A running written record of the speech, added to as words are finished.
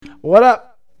What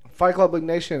up, Fight Club League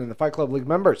Nation and the Fight Club League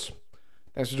members?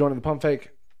 Thanks for joining the Pump Fake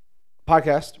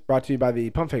podcast, brought to you by the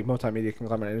Pump Fake Multimedia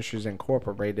Conglomerate Industries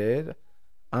Incorporated.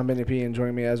 I'm Benny P, and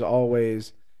joining me as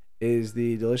always is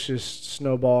the delicious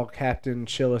snowball captain,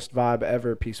 chillest vibe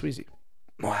ever, P. Sweezy.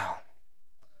 Wow.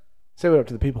 Say what up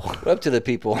to the people. What up to the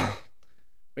people?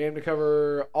 We aim to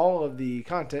cover all of the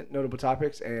content, notable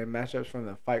topics, and matchups from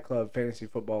the Fight Club Fantasy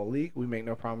Football League. We make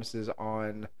no promises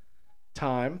on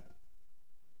time,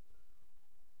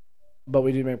 but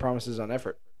we do make promises on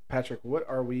effort. Patrick, what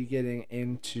are we getting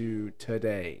into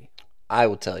today? I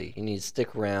will tell you. You need to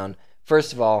stick around.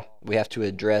 First of all, we have to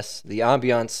address the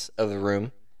ambiance of the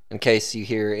room in case you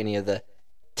hear any of the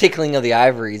tickling of the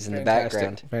ivories in the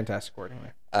background. Fantastic wording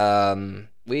there.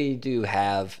 We do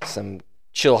have some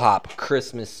chill hop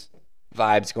Christmas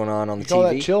vibes going on the You call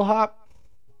TV. that chill hop?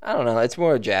 I don't know. It's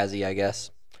more jazzy, I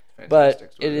guess. Fantastic.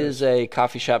 But it is a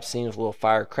coffee shop scene with a little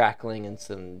fire crackling and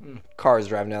some cars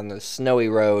driving down the snowy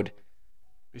road.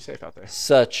 Be safe out there.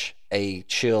 Such a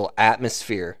chill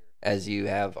atmosphere, as you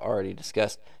have already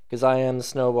discussed, because I am the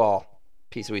snowball.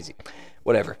 Piece of easy.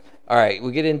 Whatever. All right,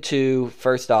 we get into,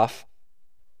 first off,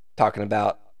 talking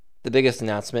about the biggest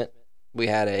announcement. We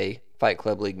had a Fight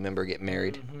Club League member get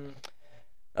married.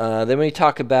 Then we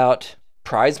talk about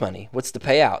prize money. What's the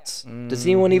payouts? Does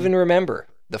anyone even remember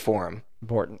the forum?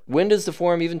 Important. When does the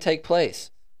forum even take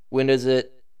place? When does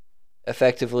it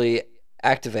effectively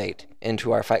activate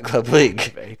into our Fight Club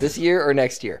League? This year or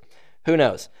next year? Who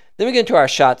knows? Then we get into our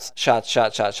shots,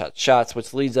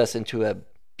 which leads us into a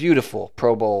beautiful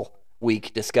Pro Bowl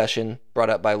week discussion brought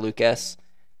up by Luke S.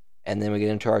 And then we get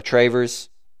into our Travers,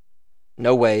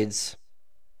 no Wades,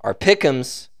 our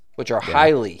Pick'ems, which are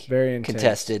highly Very intense.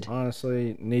 contested.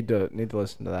 Honestly, need to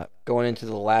listen to that. Going into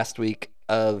the last week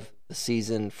of the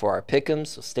season for our Pick'ems,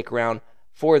 so stick around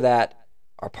for that.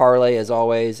 Our parlay, as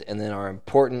always, and then our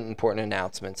important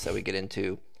announcements that we get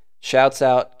into. Shouts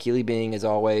out, Keely Bing, as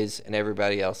always, and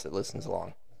everybody else that listens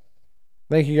along.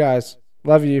 Thank you, guys.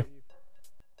 Love you.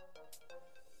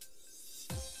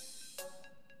 The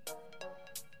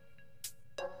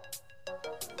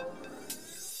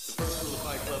first rule of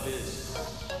Fight Club is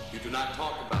you do not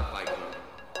talk about Fight Club.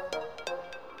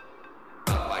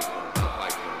 About Fight Club, about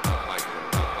Fight Club, about Fight Club,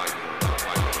 about Fight Club, about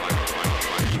Fight Club, Fight Club,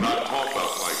 Fight Club. Do not talk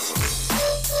about Fight Club.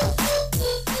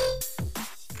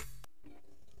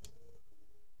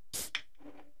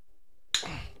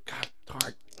 God,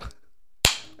 hard.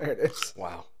 There it is.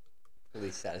 Wow. The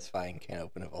least satisfying can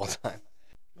open of all time.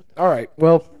 All right.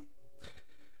 Well,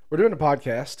 we're doing a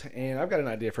podcast, and I've got an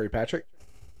idea for you, Patrick.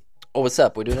 Oh, what's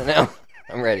up? We're doing it now?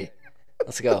 I'm ready.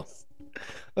 Let's go.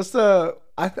 Let's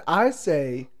I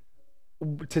say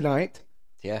tonight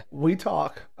Yeah. we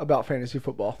talk about fantasy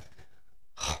football.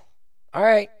 All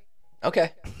right.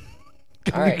 Okay.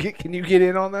 Can All you right. can you get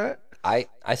in on that? I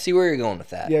see where you're going with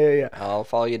that. Yeah. I'll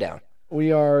follow you down.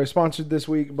 We are sponsored this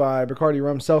week by Bacardi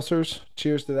Rum Seltzers.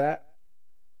 Cheers to that.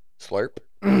 Slurp.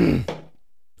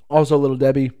 Also, Little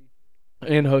Debbie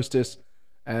and Hostess,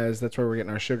 as that's where we're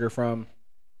getting our sugar from,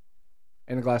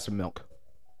 and a glass of milk.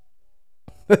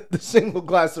 The single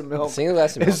glass of milk Single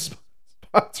glass of milk. is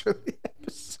sponsored the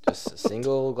episode. Just a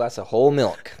single glass of whole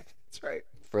milk. That's right.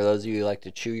 For those of you who like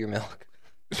to chew your milk.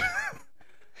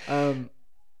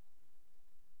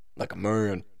 Like a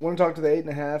man. Want to talk to the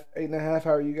 8.5? 8.5,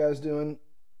 how are you guys doing?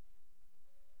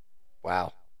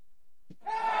 Wow.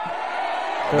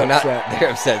 They're upset. They're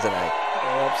upset tonight.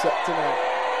 They're upset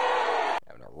tonight.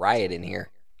 Having a riot in here.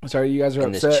 Sorry, you guys are In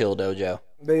upset. this chill dojo.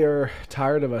 They are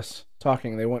tired of us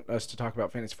talking. They want us to talk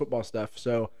about fantasy football stuff.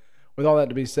 So, with all that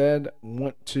to be said,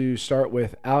 want to start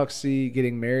with Alex C.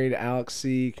 getting married. Alex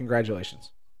C.,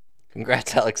 congratulations.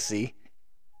 Congrats, Alex C.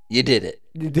 You did it.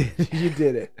 You did. You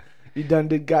did it. You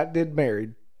did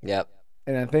married. Yep.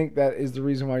 And I think that is the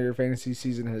reason why your fantasy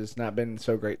season has not been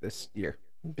so great this year.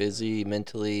 Busy,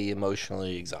 mentally,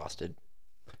 emotionally exhausted.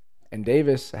 And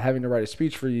Davis, having to write a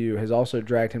speech for you, has also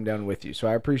dragged him down with you. So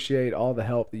I appreciate all the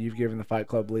help that you've given the Fight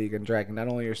Club League and dragging not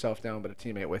only yourself down, but a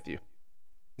teammate with you.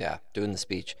 Yeah, doing the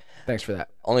speech. Thanks for that.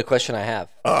 Only question I have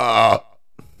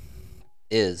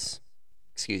is,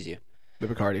 excuse you, The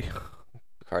Bacardi.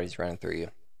 Bacardi's running through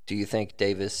you. Do you think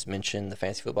Davis mentioned the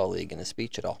Fantasy Football League in his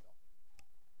speech at all?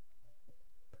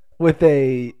 With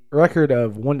a record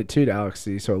of 1-2 to Alex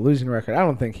C, so a losing record, I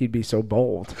don't think he'd be so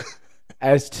bold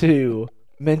as to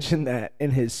mention that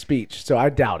in his speech. So I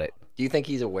doubt it. Do you think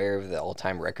he's aware of the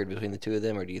all-time record between the two of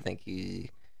them, or do you think he...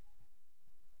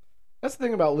 That's the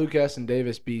thing about Lucas and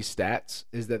Davis B stats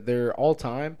is that they're all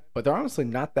time, but they're honestly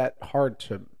not that hard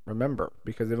to remember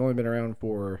because they've only been around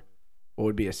for what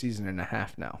would be a season and a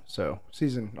half now. So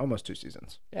almost 2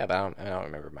 seasons. Yeah, but I don't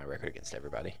remember my record against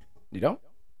everybody. You don't?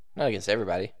 Not against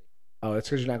everybody. Oh, it's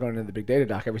because you're not going into the big data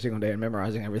doc every single day and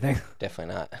memorizing everything.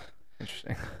 Definitely not.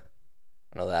 Interesting.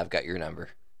 I know that I've got your number.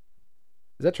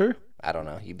 Is that true? I don't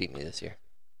know. You beat me this year.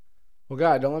 Well,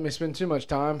 God, don't let me spend too much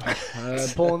time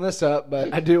pulling this up,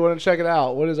 but I do want to check it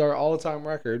out. What is our all-time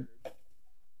record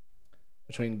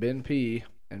between Ben P.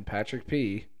 and Patrick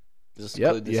P.? Does this Yep,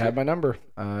 include this you year? have my number.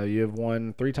 You have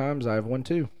won 3 times. I have won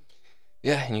 2.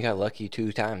 Yeah, and you got lucky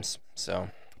 2 times. So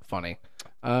Funny.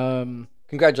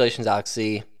 congratulations, Alex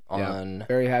C. Yeah, On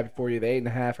very happy for you. The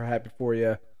 8.5 are happy for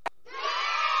you.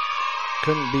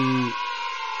 Couldn't be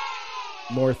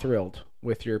more thrilled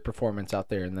with your performance out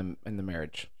there in the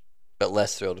marriage. but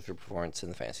less thrilled with your performance in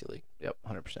the fantasy league. Yep,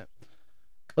 100%.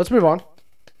 Let's move on.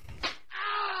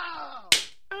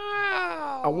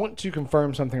 I want to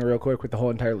confirm something real quick with the whole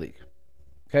entire league.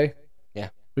 Okay? Yeah.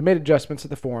 We made adjustments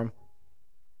at the forum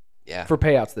Yeah. for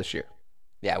payouts this year.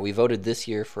 Yeah, we voted this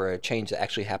year for a change that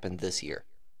actually happened this year.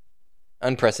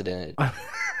 Unprecedented.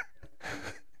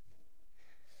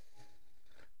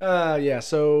 Yeah,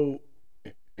 so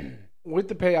with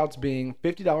the payouts being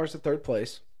 $50 to third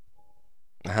place,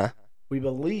 Uh-huh. we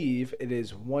believe it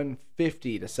is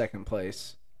 $150 to second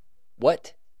place,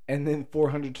 What? and then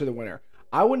 $400 to the winner.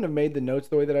 I wouldn't have made the notes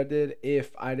the way that I did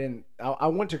if I didn't. I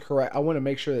want to correct. I want to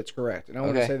make sure that's correct, and I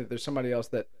want to Okay. say that there's somebody else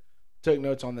that took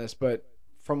notes on this. But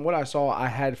from what I saw, I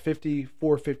had 50,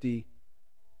 450,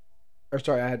 or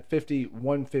sorry, I had 50,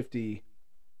 150,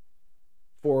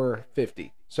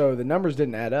 450. So the numbers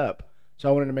didn't add up. So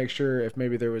I wanted to make sure if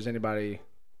maybe there was anybody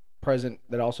present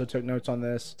that also took notes on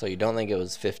this. So you don't think it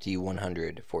was 50,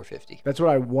 100, 450? That's what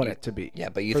I want it to be. Yeah,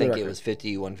 but you For the think it record. was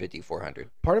 50, 150, 400.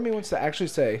 Part of me wants to actually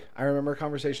say, I remember a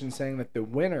conversation saying that the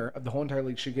winner of the whole entire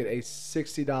league should get a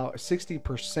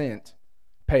 $60%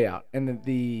 payout, and that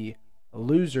the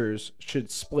losers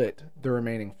should split the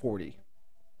remaining 40.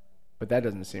 But that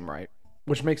doesn't seem right,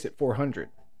 which makes it 400.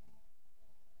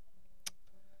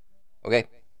 Okay.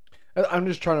 I'm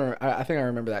just trying to. I think I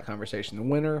remember that conversation. The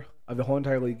winner of the whole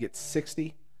entire league gets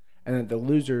 60, and then the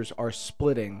losers are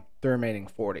splitting the remaining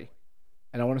 40.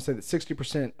 And I want to say that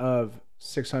 60% of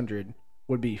 600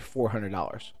 would be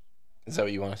 $400. Is that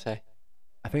what you want to say?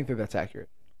 I think that that's accurate.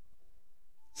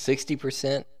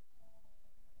 60%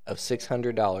 of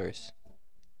 $600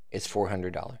 is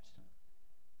 $400.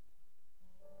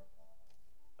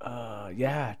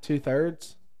 Yeah,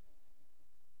 2/3.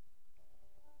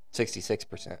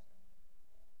 66%.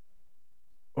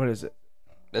 What is it?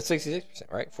 That's 66%,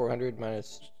 right? 400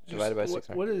 minus divided by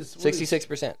 600. What is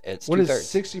 66%. It's What is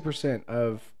 2/3. 60%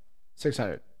 of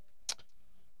 600?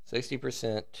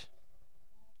 60%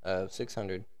 of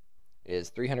 600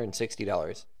 is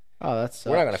 $360. Oh, that's.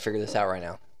 We're not going to figure this out right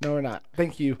now. No, we're not.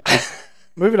 Thank you.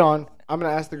 Moving on. I'm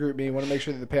going to ask the group me. Want to make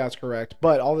sure that the payout's correct.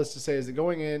 But all this to say is that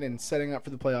going in and setting up for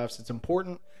the playoffs, it's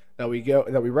important that we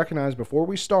recognize before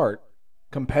we start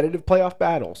competitive playoff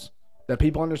battles that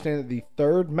people understand that the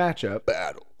third matchup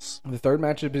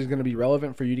is going to be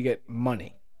relevant for you to get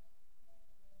money.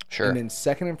 Sure. And then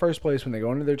second and first place when they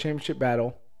go into their championship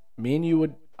battle, me and you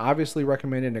would obviously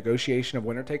recommend a negotiation of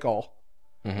winner take all.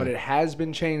 Mhm. But it has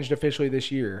been changed officially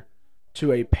this year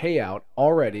to a payout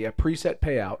already, a preset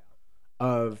payout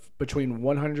of between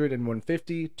 100 and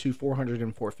 150 to 400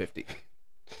 and 450.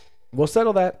 We'll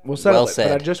settle that. We'll settle Well it. But I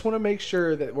said. just want to make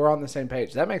sure that we're on the same page.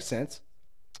 Does that make sense?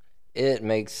 It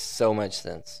makes so much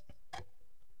sense.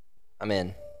 I'm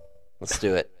in. Let's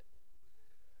do it.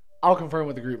 I'll confirm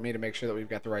with the group me to make sure that we've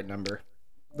got the right number.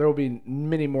 There will be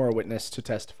many more witnesses to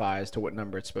testify as to what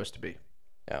number it's supposed to be.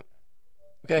 Yeah.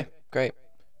 Okay, great.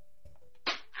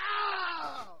 I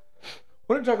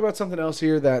want to talk about something else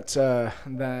here that I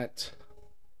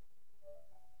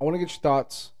want to get your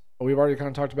thoughts. We've already kind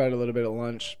of talked about it a little bit at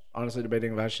lunch. Honestly,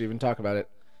 debating if I should even talk about it.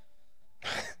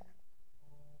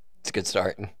 It's a good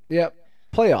start. Yep.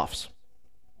 Playoffs.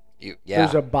 Yeah.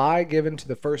 There's a bye given to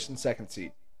the first and second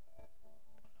seed.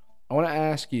 I want to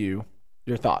ask you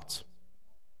your thoughts.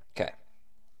 Okay.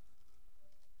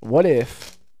 What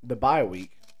if the bye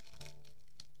week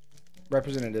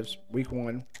representatives,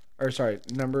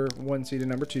 number 1 seed and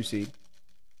number 2 seed,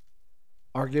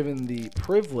 are given the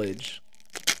privilege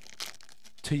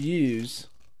to use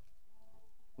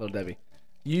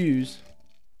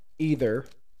either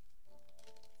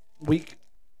week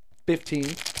 15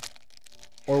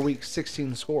 or week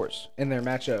 16 scores in their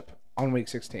matchup on week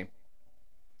 16.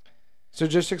 So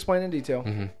just to explain in detail,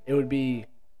 It would be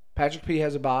Patrick P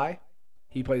has a bye.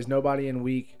 He plays nobody in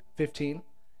week 15.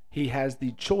 He has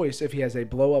the choice, if he has a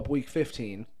blow-up week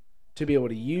 15, to be able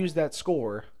to use that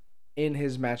score in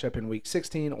his matchup in week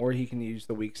 16, or he can use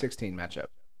the week 16 matchup.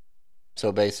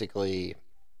 So basically,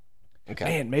 Okay.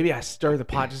 man, maybe I stir the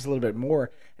pot just a little bit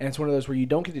more. And it's one of those where you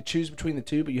don't get to choose between the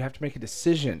two, but you have to make a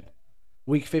decision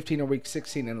week 15 or week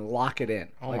 16 and lock it in.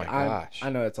 Oh my gosh. I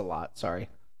know it's a lot. Sorry.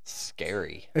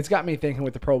 Scary. It's got me thinking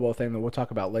with the Pro Bowl thing that we'll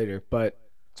talk about later. But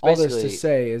It's all this to basically-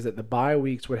 say is that the bye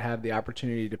weeks would have the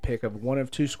opportunity to pick of one of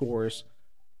two scores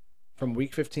from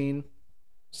week 15,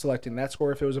 selecting that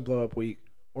score if it was a blow up week,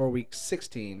 or week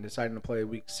 16, deciding to play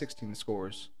week 16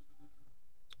 scores.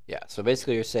 Yeah. So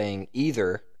basically, you're saying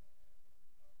either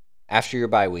after your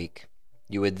bye week,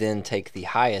 you would then take the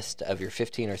highest of your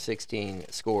 15 or 16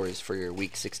 scores for your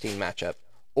week 16 matchup,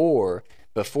 or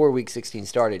before week 16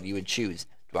 started, you would choose: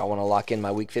 do I want to lock in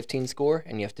my week 15 score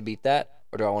and you have to beat that,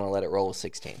 or do I want to let it roll with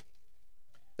 16?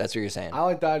 That's what you're saying. I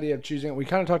like the idea of choosing. We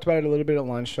kind of talked about it a little bit at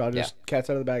lunch, so I'll just cats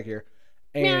out of the bag here.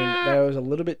 And that was a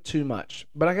little bit too much.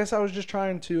 But I guess I was just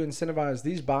trying to incentivize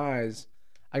these buys.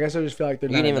 I guess I just feel like they're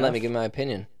You not didn't even let enough. me give my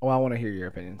opinion. Well, I want to hear your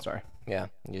opinion. Sorry. Yeah,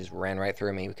 you just ran right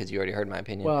through me because you already heard my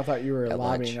opinion. Well, I thought you were At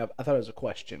lobbying lunch. up. I thought it was a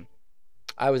question.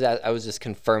 I was just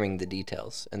confirming the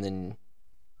details and then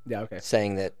Yeah, okay.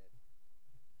 saying that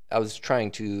I was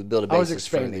trying to build a basis I was for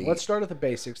expanding. the. Let's start at the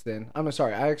basics then. I'm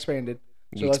sorry, I expanded.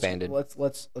 You let's, expanded.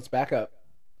 Let's back up.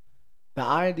 The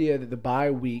idea that the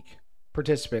bye week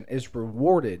participant is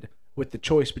rewarded with the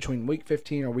choice between week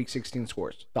 15 or week 16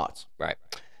 scores. Thoughts? Right.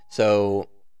 So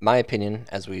my opinion,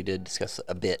 as we did discuss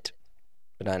a bit,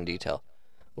 but not in detail,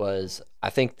 was I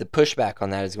think the pushback on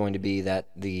that is going to be that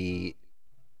the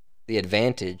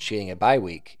advantage getting a bye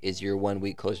week is you're 1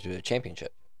 week closer to a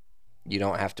championship. You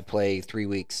don't have to play 3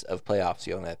 weeks of playoffs.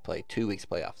 You only have to play 2 weeks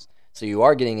playoffs. So you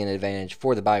are getting an advantage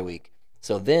for the bye week.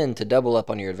 So then to double up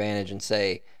on your advantage and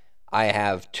say, I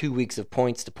have 2 weeks of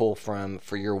points to pull from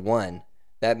for your one,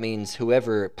 that means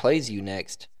whoever plays you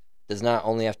next does not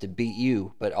only have to beat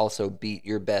you, but also beat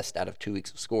your best out of 2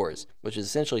 weeks of scores, which is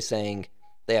essentially saying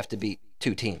they have to beat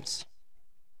two teams.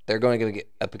 They're going to get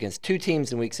up against two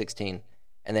teams in week 16,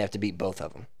 and they have to beat both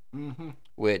of them, Mm-hmm.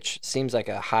 which seems like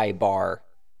a high bar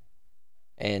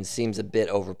and seems a bit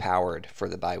overpowered for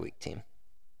the bye week team.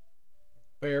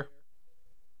 Fair.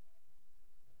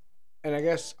 And I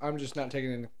guess I'm just not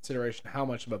taking into consideration how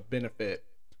much of a benefit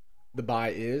the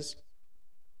bye is.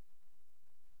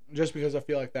 Just because I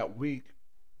feel like that week,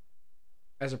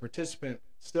 as a participant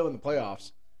still in the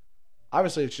playoffs,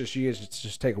 obviously it's just you guys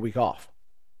just take a week off.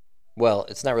 Well,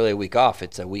 it's not really a week off.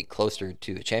 It's a week closer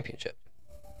to a championship.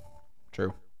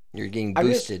 True. You're getting I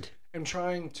just- boosted. I'm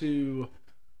trying to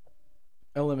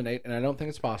eliminate, and I don't think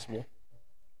it's possible,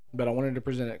 but I wanted to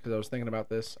present it because I was thinking about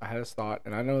this. I had this thought,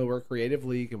 and I know that we're a creative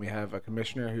league, and we have a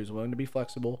commissioner who's willing to be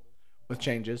flexible with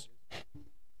changes.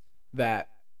 That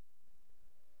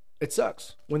it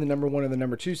sucks when the number 1 and the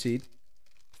number 2 seed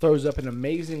throws up an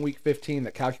amazing week 15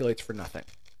 that calculates for nothing.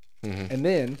 Mhm. And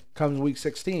then comes week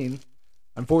 16,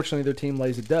 unfortunately their team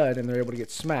lays a dud and they're able to get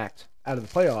smacked out of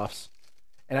the playoffs.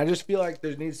 And I just feel like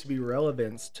there needs to be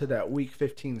relevance to that week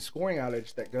 15 scoring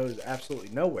outage that goes absolutely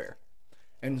nowhere.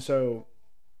 And so,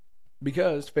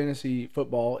 because fantasy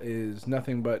football is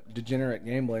nothing but degenerate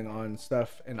gambling on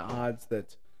stuff and odds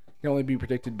that can only be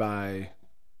predicted by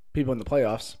people in the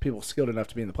playoffs, people skilled enough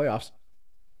to be in the playoffs.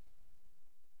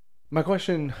 My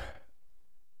question,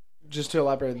 just to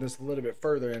elaborate on this a little bit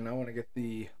further, and I want to get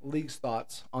the league's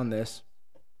thoughts on this,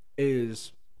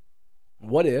 is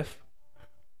what if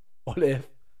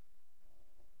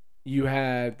you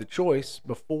had the choice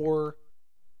before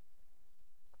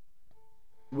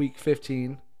week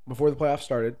 15, before the playoffs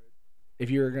started, if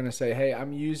you were going to say, hey,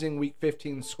 I'm using week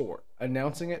 15 score,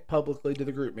 announcing it publicly to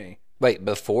the group me. Wait,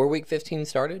 before week 15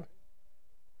 started?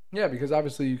 Yeah, because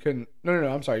obviously you couldn't. No,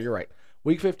 I'm sorry, you're right.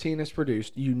 Week 15 is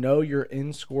produced. You know your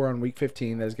in score on week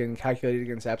 15 that is getting calculated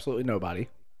against absolutely nobody.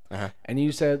 Uh-huh. And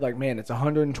you said, like, man, it's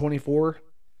 124.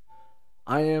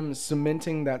 I am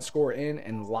cementing that score in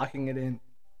and locking it in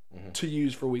to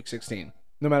use for week 16.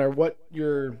 No matter what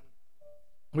your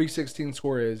week 16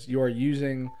 score is, you are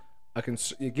using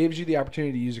it gives you the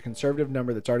opportunity to use a conservative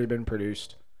number that's already been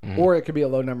produced. Or it could be a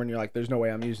low number and you're like, there's no way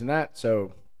I'm using that.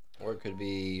 So, Or it could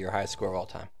be your highest score of all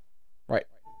time. right.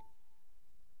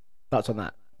 Thoughts on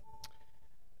that?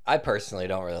 I personally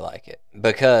don't really like it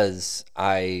because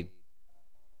I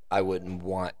wouldn't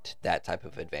want that type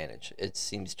of advantage. It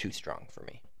seems too strong for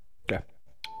me. Okay.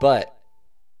 But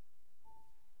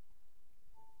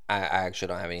I actually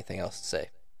don't have anything else to say.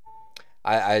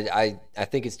 I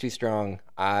think it's too strong.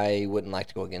 I wouldn't like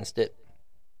to go against it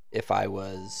if I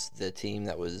was the team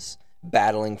that was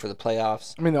battling for the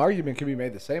playoffs. I mean, the argument can be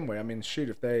made the same way. I mean, shoot,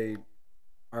 if they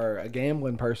are a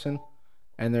gambling person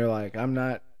and they're like, I'm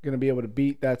not going to be able to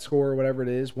beat that score or whatever it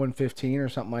is, 115 or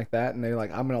something like that, and they're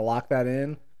like, I'm going to lock that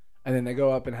in and then they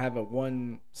go up and have a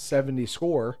 170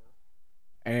 score,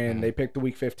 and they pick the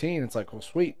week 15. It's like, well,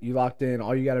 sweet, you locked in.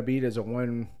 All you got to beat is a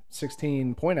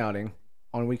 116 point outing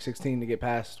on week 16 to get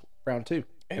past round 2.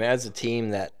 And as a team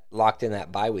that locked in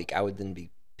that bye week, I would then be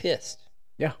pissed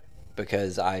Yeah.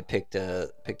 because I picked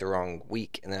the wrong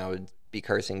week, and then I would be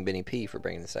cursing Benny P for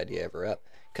bringing this idea ever up,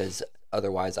 because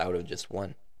otherwise I would have just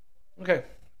won. Okay.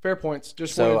 Fair points.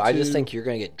 Just So wanted I just to- think you're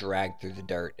going to get dragged through the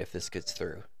dirt if this gets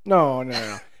through. No. And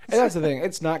that's the thing.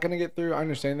 It's not going to get through. I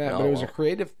understand that, but it was a No.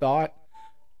 creative thought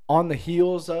on the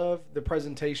heels of the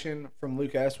presentation from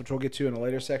Luke S., which we'll get to in a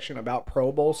later section about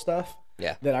Pro Bowl stuff.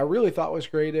 Yeah. That I really thought was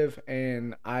creative,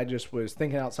 and I just was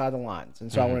thinking outside the lines.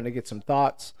 And so I wanted to get some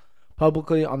thoughts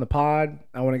publicly on the pod.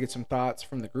 I want to get some thoughts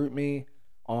from the group me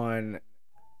on,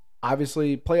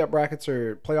 obviously, playoff brackets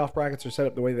are set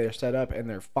up the way they're set up, and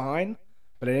they're fine.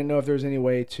 But I didn't know if there was any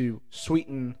way to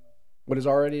sweeten what is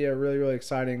already a really, really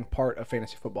exciting part of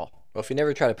fantasy football. Well, if you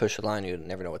never try to push the line, you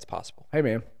never know what's possible. Hey,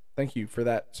 man, thank you for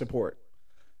that support.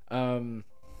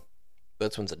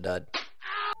 This one's a dud.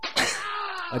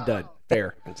 A dud.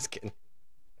 Fair. I'm just kidding.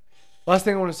 Last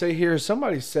thing I want to say here is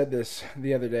somebody said this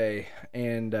the other day,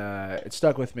 and it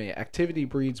stuck with me. Activity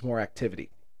breeds more activity.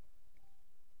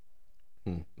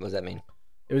 What does that mean?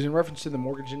 It was in reference to the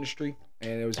mortgage industry,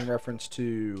 and it was in reference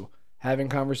to having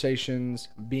conversations,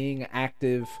 being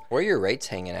active. Where are your rates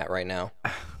hanging at right now?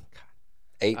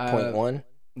 8.1?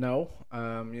 No,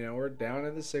 we're down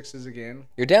in the 6s again.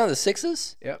 You're down to the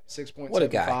 6s? Yep, 6.75. What a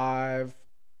guy.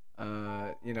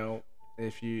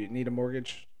 If you need a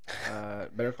mortgage,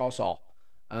 better call Saul.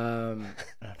 I'm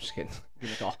just kidding. Give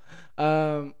me a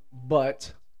call.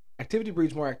 But activity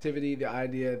breeds more activity. The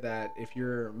idea that if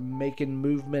you're making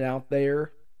movement out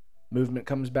there, movement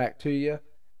comes back to you.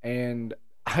 And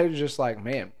I was just like,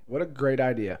 man, what a great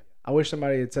idea. I wish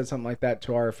somebody had said something like that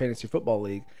to our fantasy football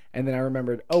league. And then I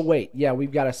remembered, oh, wait, yeah,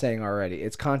 we've got a saying already.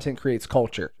 It's content creates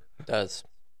culture. It does.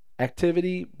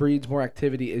 Activity breeds more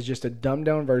activity is just a dumbed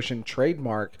down version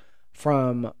trademark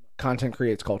from content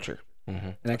creates culture.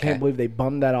 And I can't believe they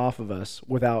bummed that off of us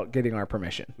without getting our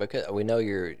permission. Because we know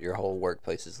your whole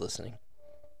workplace is listening.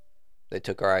 They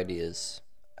took our ideas.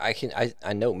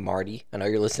 I know Marty. I know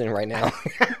you're listening right now.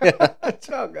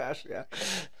 Oh, gosh, yeah.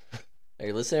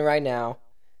 You're listening right now.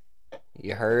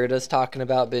 You heard us talking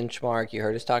about benchmark. You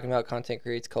heard us talking about content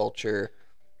creates culture.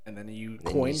 And then you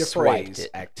Then coined you a swiped phrase,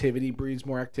 it. activity breeds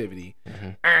more activity.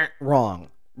 Wrong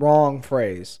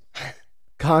phrase.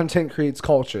 Content creates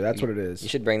culture. That's what it You is.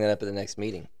 should bring that up at the next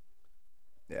meeting.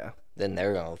 Yeah. Then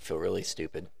they're going to feel really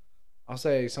stupid. I'll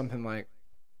say something like,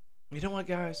 you know what,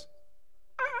 guys?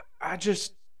 I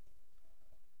just,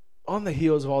 on the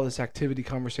heels of all this activity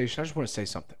conversation, I just want to say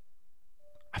something.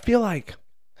 I feel like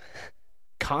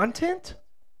content,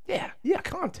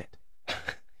 content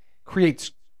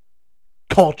creates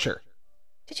culture.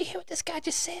 Did you hear what this guy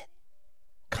just said?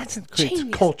 Content That's creates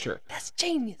genius. culture. That's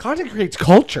genius. Content creates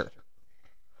culture.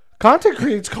 Content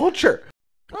creates culture.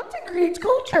 Content creates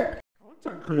culture.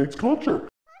 Content creates culture.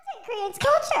 Creates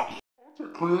culture.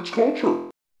 Content creates culture.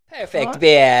 Perfect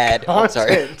bad. Oh,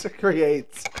 sorry. Content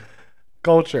creates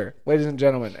culture, ladies and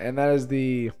gentlemen, and that is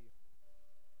the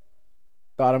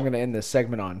thought I'm going to end this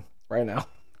segment on right now.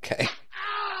 Okay.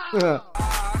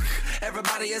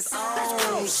 Everybody is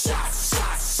on. Shots,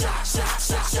 shots, shots, shots,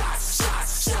 shots, shots,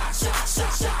 shots, shots,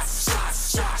 shots, shots,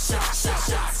 shots, shots, shots, shots,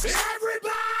 shots.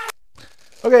 Everybody.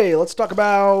 Okay, let's talk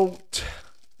about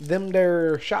them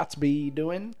their shots be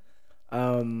doing.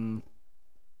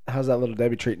 How's that little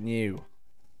Debbie treating you?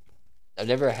 I've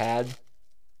never had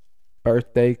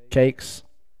Birthday cakes.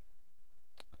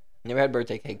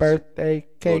 birthday cakes. Birthday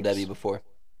cakes. Little Debbie before.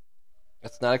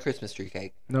 It's not a Christmas tree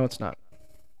cake, No, it's not.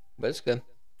 but it's good.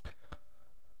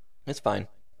 It's fine.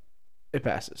 It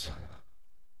passes.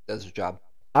 Does its job.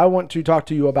 I want to talk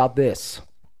to you about this.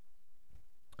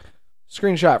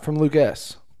 Screenshot from Luke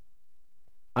S.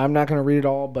 I'm not going to read it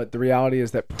all, but the reality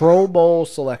is that Pro Bowl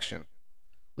selection.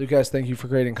 Luke S., thank you for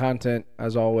creating content,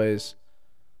 as always.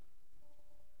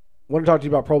 I want to talk to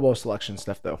you about Pro Bowl selection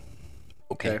stuff, though.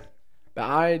 Okay. The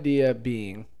idea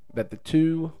being that the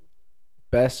two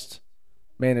best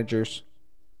managers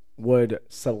would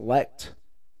select.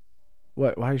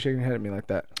 What? Why are you shaking your head at me like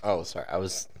that? Oh, sorry. I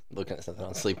was looking at something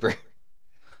on Sleeper.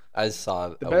 I just saw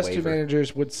The a best two waiver.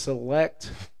 managers would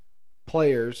select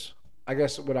players. I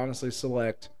guess would honestly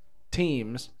select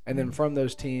teams, and then from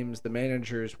those teams, the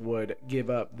managers would give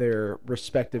up their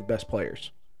respective best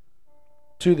players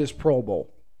to this Pro Bowl.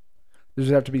 This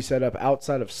would have to be set up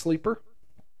outside of Sleeper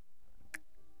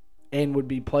and would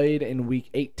be played in Week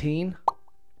 18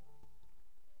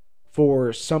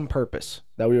 for some purpose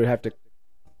that we would have to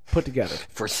put together.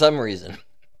 For some reason.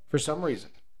 For some reason.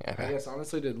 I Okay. guess,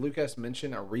 honestly, did Lucas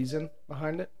mention a reason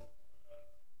behind it?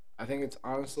 I think it's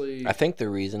honestly I think the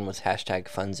reason was hashtag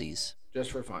funsies.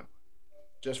 just for fun.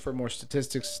 Just for more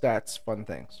statistics, stats, fun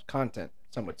things. Content,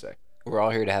 some would say. We're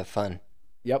all here to have fun.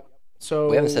 Yep. So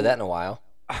We haven't said that in a while.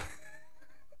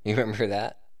 You remember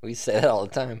that? We say that all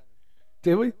the time.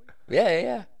 Did we?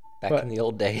 Yeah. Back But- in the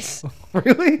old days.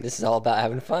 Really? This is all about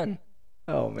having fun.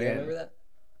 Oh You man. remember that?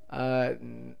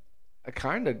 I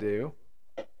kind of do.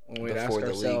 When we'd ask Before the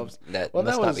ourselves. league that Well,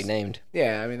 must that not was- be named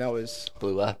Yeah, I mean that was.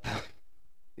 blew up.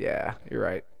 Yeah, you're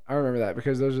right. I remember that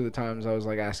because those are the times I was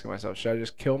like asking myself, should I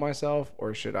just kill myself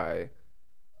or should I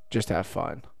just have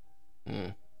fun?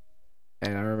 Mm.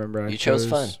 And I remember I You chose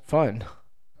fun. Fun.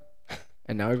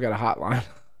 And now we've got a hotline.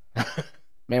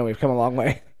 Man, we've come a long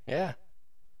way. Yeah.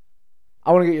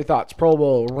 I want to get your thoughts. Pro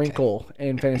Bowl wrinkle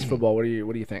in fantasy football. What do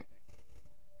you think?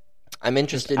 I'm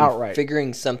interested in outright.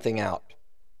 figuring something out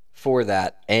for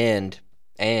that and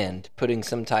putting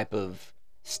some type of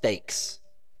stakes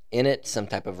in it, some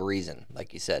type of reason,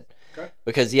 like you said. Okay.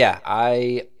 Because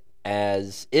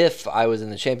as if I was in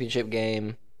the championship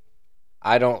game,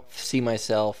 I don't see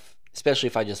myself, especially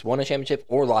if I just won a championship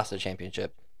or lost a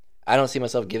championship, I don't see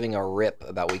myself giving a rip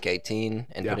about week 18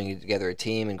 and Yeah. putting together a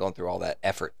team and going through all that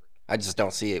effort. I just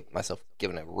don't see myself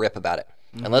giving a rip about it.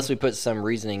 Unless we put some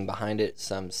reasoning behind it,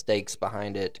 some stakes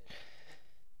behind it,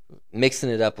 mixing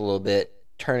it up a little bit,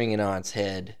 turning it on its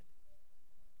head,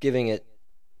 giving it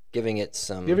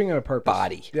some Giving it a purpose.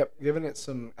 body. Yep, giving it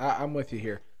some. I'm with you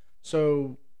here.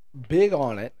 So big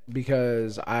on it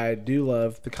because I do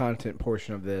love the content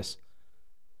portion of this.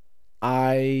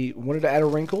 I wanted to add a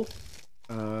wrinkle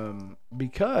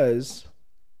because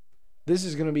this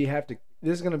is going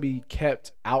to be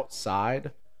kept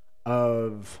outside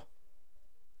of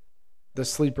the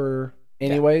sleeper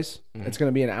anyways. Mhm. It's going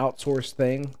to be an outsourced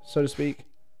thing, so to speak.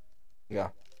 Yeah.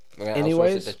 We're gonna outsource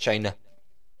Anyways. it to China.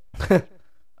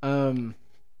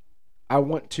 I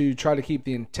want to try to keep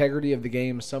the integrity of the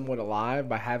game somewhat alive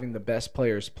by having the best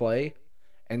players play.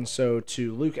 And so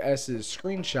to Luke S's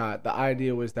screenshot, the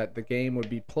idea was that the game would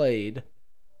be played,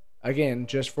 again,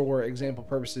 just for example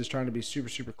purposes, trying to be super,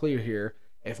 super clear here.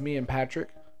 If me and Patrick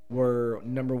were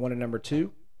number 1 and number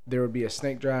 2, there would be a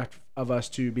snake draft of us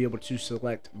to be able to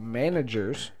select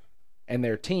managers and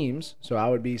their teams. So I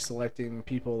would be selecting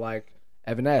people like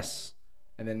Evan S.,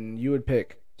 and then you would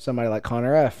pick somebody like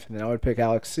Connor F., and then I would pick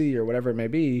Alex C., or whatever it may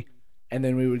be, and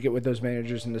then we would get with those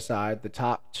managers and decide the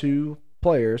top 2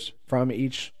 players from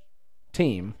each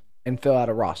team and fill out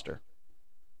a roster.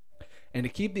 And to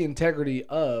keep the integrity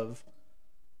of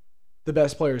the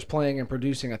best players playing and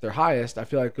producing at their highest, I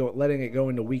feel like letting it go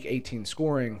into Week 18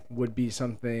 scoring would be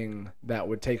something that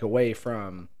would take away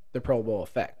from the Pro Bowl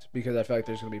effect, because I feel like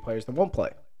there's going to be players that won't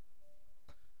play.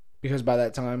 Because by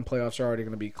that time, playoffs are already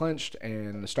going to be clinched,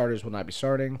 and the starters will not be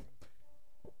starting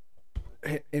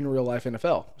in real life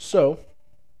NFL. So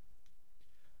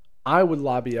I would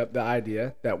lobby up the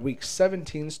idea that Week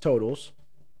 17's totals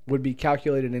would be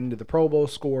calculated into the Pro Bowl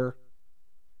score,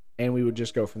 and we would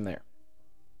just go from there.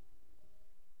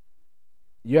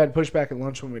 You had pushback at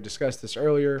lunch when we discussed this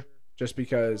earlier, just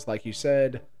because, like you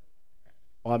said,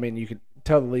 well, I mean, you could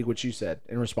tell the league what you said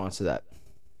in response to that.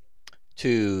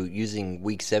 To using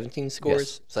week 17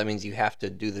 scores. So that means you have to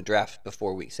do the draft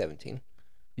before week 17.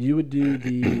 You would do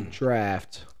the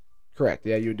draft. Correct.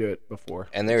 Yeah, you would do it before.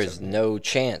 And there is no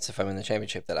chance, if I'm in the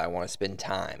championship, that I want to spend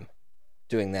time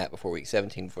doing that before week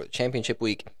 17, before the championship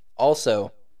week.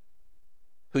 Also,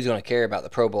 who's going to care about the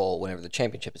Pro Bowl whenever the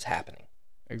championship is happening?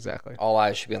 Exactly. All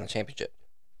eyes should be on the championship.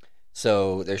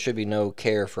 So there should be no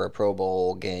care for a Pro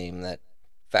Bowl game that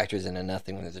factors into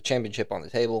nothing when there's a championship on the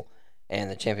table. And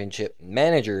the championship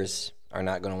managers are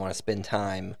not going to want to spend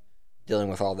time dealing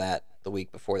with all that the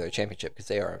week before their championship, because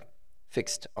they are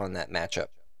fixed on that matchup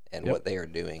and Yep. what they are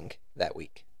doing that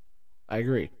week. I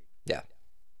agree. Yeah.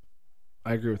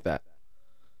 I agree with that.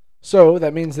 So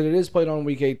that means that it is played on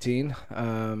Week 18.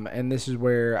 And this is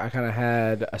where I kind of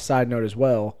had a side note as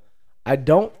well. I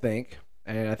don't think,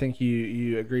 and I think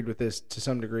you agreed with this to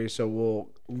some degree, so we'll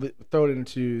throw it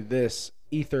into this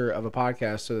ether of a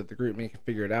podcast so that the group me can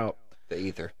figure it out. The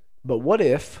ether. But what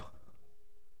if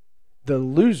the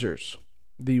losers,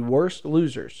 the worst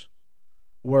losers,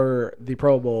 were the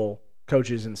Pro Bowl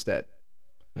coaches instead?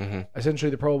 Mm-hmm. Essentially,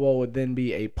 the Pro Bowl would then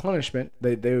be a punishment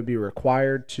that they would be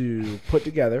required to put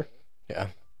together Yeah.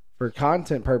 for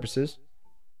content purposes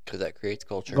Because that creates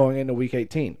culture. going into Week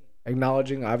 18.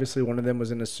 Acknowledging, obviously, one of them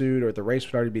was in a suit or the race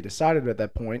would already be decided at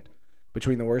that point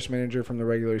between the worst manager from the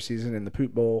regular season and the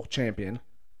Poop Bowl champion.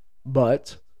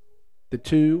 But the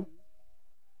 2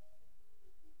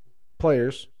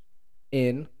 players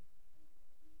in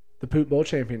the Poot Bowl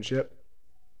championship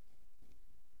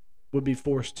would be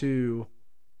forced to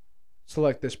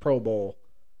select this Pro Bowl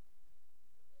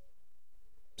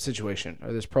situation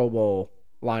or this Pro Bowl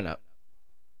lineup.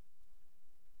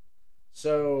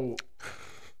 So,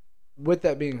 with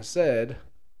that being said,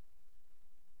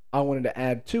 I wanted to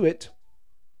add to it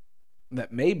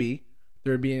that maybe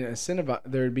there would be an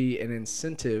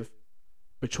incentive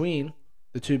between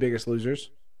the two biggest losers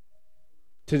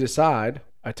to decide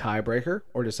a tiebreaker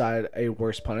or decide a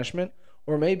worse punishment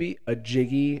or maybe a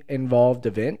jiggy involved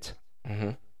event.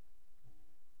 Mm-hmm.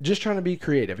 Just trying to be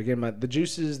creative. Again,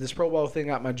 this Pro Bowl thing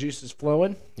got my juices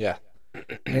flowing. Yeah.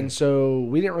 And so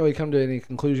we didn't really come to any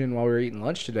conclusion while we were eating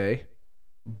lunch today,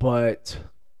 but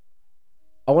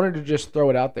I wanted to just throw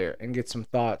it out there and get some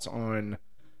thoughts on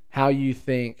how you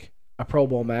think a Pro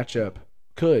Bowl matchup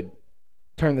could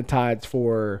turn the tides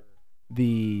for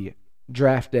the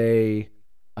draft day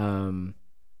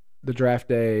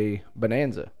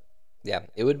bonanza. Yeah,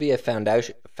 it would be a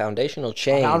foundational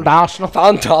change.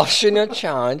 Foundational.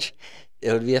 change.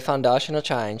 It would be a foundational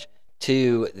change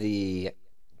to the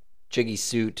Jiggy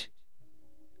Suit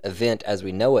event as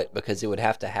we know it, because it would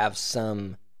have to have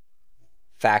some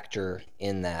factor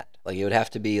in that. Like it would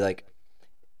have to be like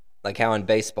how in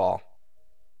baseball,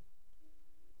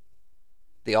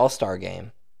 the All-Star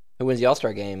game. Who wins the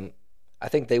All-Star game? I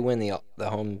think they win the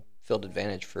home field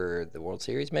advantage for the World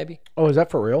Series. Maybe. Oh, is that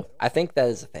for real? I think that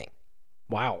is a thing.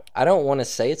 Wow. I don't want to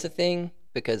say it's a thing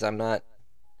because I'm not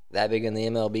that big in the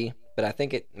MLB, but I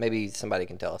think it. Maybe somebody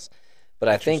can tell us. But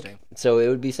I think so. It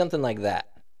would be something like that.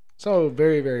 So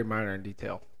very, very minor in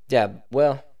detail. Yeah.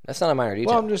 Well, that's not a minor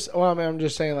detail. I'm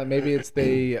just saying, like, maybe it's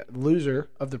the loser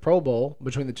of the Pro Bowl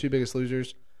between the two biggest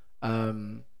losers.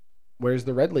 Wears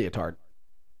the red leotard.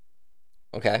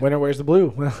 Okay. Winner wears the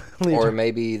blue. leotard. Or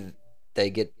maybe they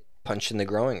get punched in the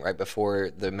groin right before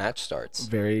the match starts.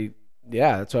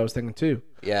 Yeah, that's what I was thinking too.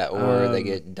 Yeah, or they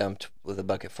get dumped with a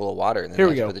bucket full of water and then Here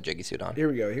they we go. put the Jiggy Suit on. Here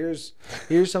we go. Here's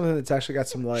something that's actually got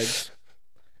some legs.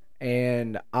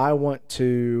 And I want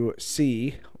to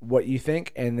see what you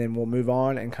think, and then we'll move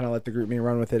on and kind of let the group me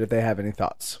run with it if they have any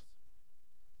thoughts.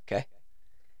 Okay.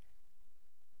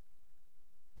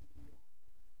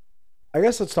 I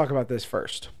guess let's talk about this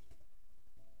first.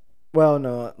 Well,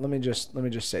 no, let me just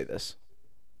say this.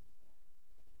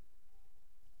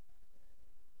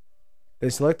 They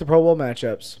select the Pro Bowl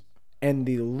matchups, and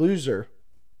the loser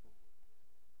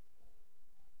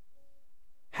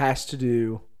has to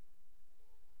do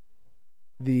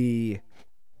the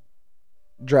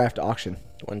draft auction.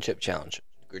 One chip challenge.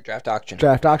 Draft auction.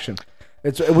 Draft auction.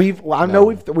 I know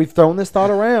we've thrown this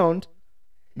thought around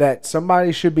that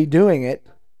somebody should be doing it,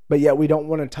 but yet we don't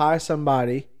want to tie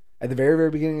somebody at the very,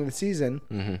 very beginning of the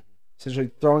season,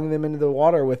 essentially throwing them into the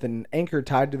water with an anchor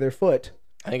tied to their foot.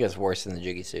 I think it's worse than the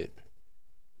Jiggy Suit.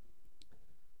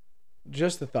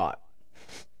 Just a thought.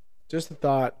 If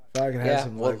I could have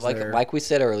some legs there. Like we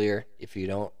said earlier, if you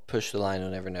don't push the line,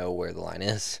 you'll never know where the line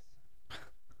is.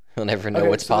 You'll never know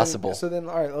what's possible. So then,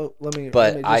 all right, let me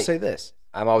just say this.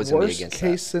 I'm always going to be against worst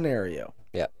case scenario.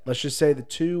 Yeah. Let's just say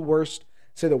the worst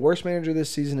manager this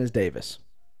season is Davis.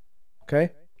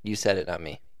 Okay? You said it, not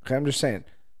me. Okay, I'm just saying.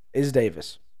 Is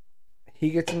Davis. He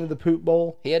gets into the Poot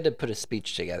Bowl. He had to put a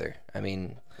speech together. I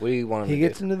mean, what do you want him to do? He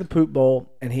gets into the Poot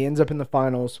Bowl, and he ends up in the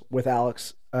finals with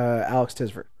Alex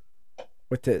Tisford.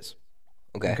 With Tiz.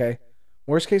 Okay.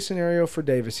 Worst case scenario for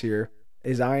Davis here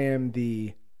is I am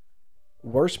the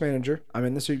worst manager. I'm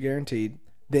in the suit guaranteed.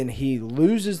 Then he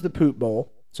loses the Poot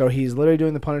Bowl. So he's literally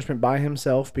doing the punishment by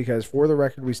himself because, for the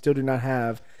record, we still do not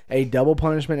have a double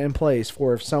punishment in place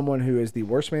for someone who is the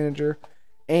worst manager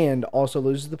and also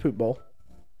loses the Poot Bowl.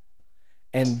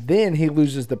 And then he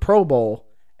loses the Pro Bowl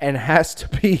and has to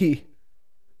be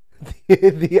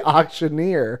the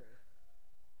auctioneer.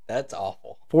 That's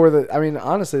awful.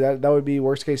 Honestly, that would be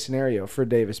worst case scenario for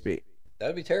Davis B. That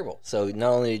would be terrible. So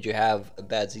not only did you have a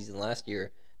bad season last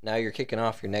year, now you're kicking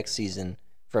off your next season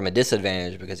from a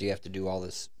disadvantage because you have to do all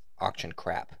this auction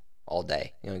crap all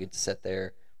day. You don't get to sit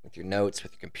there with your notes,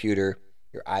 with your computer,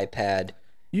 your iPad.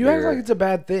 You act like it's a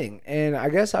bad thing, and I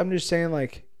guess I'm just saying,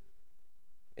 like,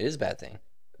 it is a bad thing.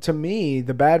 To me,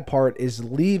 the bad part is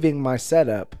leaving my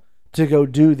setup to go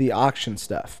do the auction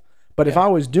stuff. But if I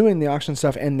was doing the auction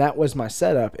stuff and that was my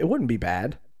setup, it wouldn't be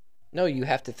bad. No, you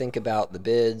have to think about the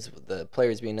bids, the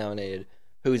players being nominated,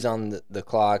 who's on the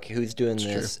clock, who's doing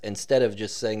this, instead of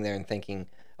just sitting there and thinking,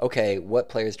 okay, what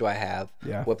players do I have?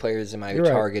 Yeah. What players am I You're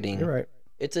targeting? Right. You're right.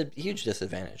 It's a huge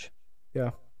disadvantage.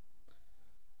 Yeah.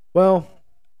 Well,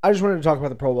 I just wanted to talk about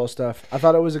the Pro Bowl stuff. I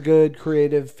thought it was a good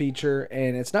creative feature,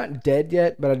 and it's not dead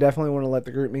yet, but I definitely want to let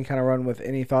the group me kind of run with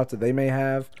any thoughts that they may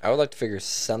have. I would like to figure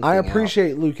something I out.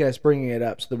 appreciate Lucas bringing it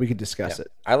up so that we could discuss Yeah.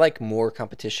 it. I like more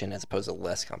competition as opposed to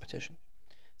less competition.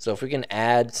 So if we can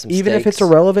add some Even if it's stakes-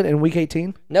 irrelevant in Week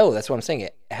 18? No, that's what I'm saying.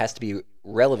 It has to be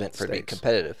relevant for it to be Stakes.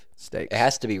 competitive. Stakes. It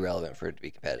has to be relevant for it to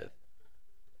be competitive.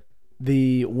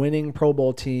 The winning Pro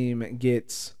Bowl team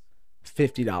gets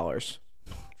 $50.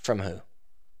 From who?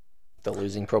 The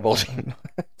losing Pro Bowl team.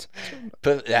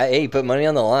 Put money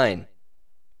on the line.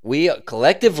 We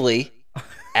collectively,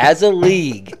 as a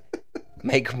league,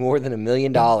 make more than $1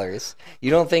 million.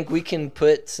 You don't think we can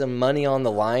put some money on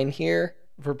the line here?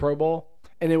 For Pro Bowl,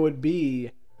 and it would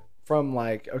be from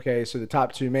like, okay, so the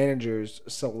top 2 managers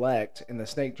select in the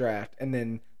snake draft, and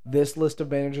then this list of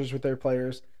managers with their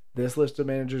players, this list of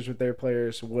managers with their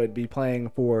players would be playing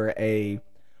for a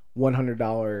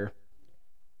 $100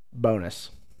 bonus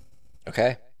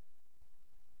Okay.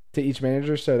 to each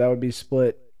manager. So that would be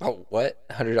split. Oh, what?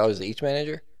 $100 to each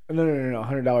manager? No,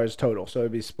 $100 total. So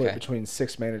it'd be split Okay. between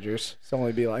 6 managers. So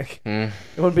only be like, Mm.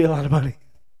 it wouldn't be a lot of money.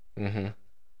 Mm-hmm.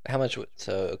 How much would...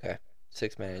 So, okay.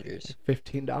 6 managers.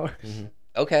 $15.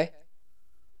 Okay.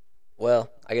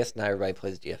 Well, I guess not everybody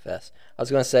plays DFS. I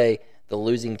was going to say the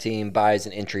losing team buys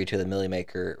an entry to the Millie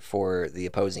Maker for the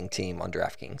opposing team on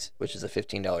DraftKings, which is a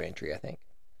 $15 entry, I think.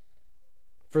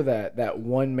 For that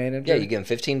one manager. Yeah, you give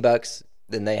them $15,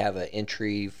 then they have an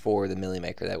entry for the Millie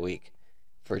Maker that week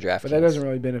for DraftKings. But that doesn't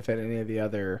really benefit any of the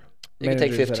other. You can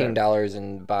take managers that are- $15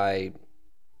 and buy,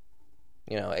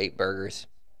 8 burgers.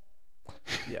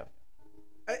 Yeah.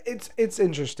 It's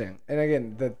interesting. And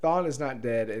again, the thought is not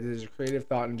dead. It is a creative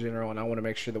thought in general, and I want to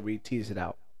make sure that we tease it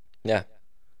out. Yeah.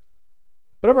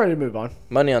 But I'm ready to move on.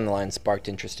 Money on the line sparked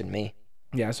interest in me.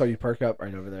 Yeah, I saw you perk up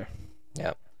right over there.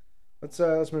 Yeah. Let's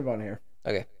move on here.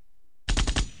 Okay.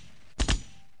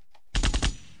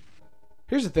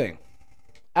 Here's the thing.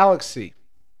 Alex C.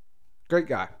 Great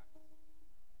guy.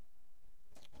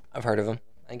 I've heard of him.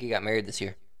 I think he got married this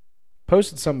year.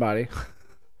 Posted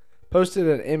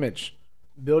an image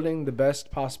building the best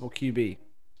possible QB.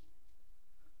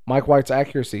 Mike White's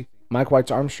accuracy, Mike White's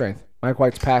arm strength, Mike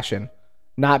White's passion,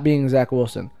 not being Zach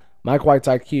Wilson, Mike White's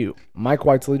IQ, Mike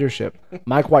White's leadership,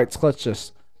 Mike White's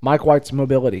clutchness, Mike White's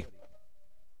mobility.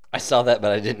 I saw that,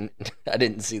 but I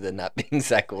didn't see the not being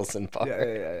Zach Wilson part.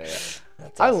 Yeah.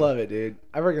 That's I awesome. love it, dude.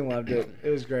 I freaking loved it. It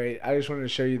was great. I just wanted to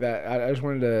show you that. I just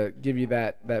wanted to give you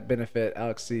that benefit,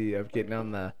 Alex C, of getting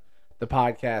on the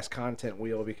podcast content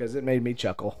wheel because it made me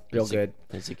chuckle real good.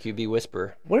 He's a QB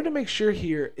whisperer. Wanted to make sure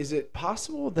here, is it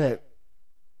possible that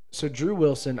so Drew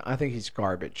Wilson, I think he's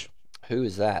garbage. Who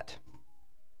is that?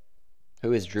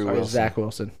 Who is Drew Sorry, Wilson? Zach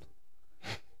Wilson.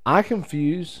 I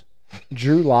confuse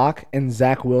Drew Lock and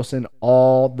Zach Wilson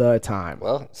all the time.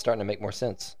 Well, it's starting to make more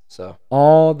sense. So,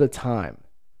 All the time.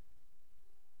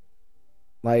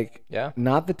 Like, yeah.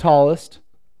 not the tallest,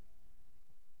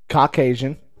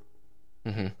 Caucasian,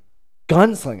 Mm-hmm.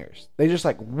 gunslingers. They just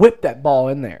like whip that ball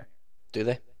in there. Do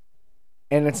they?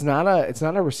 And it's not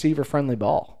a receiver friendly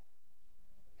ball.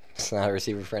 It's not a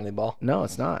receiver-friendly ball. No,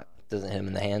 it's not. Doesn't hit him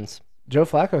in the hands. Joe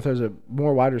Flacco throws a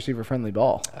more wide receiver friendly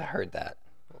ball. I heard that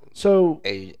So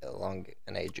an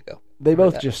age ago. they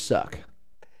both that. just suck.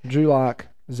 Drew Lock,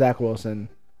 Zach Wilson.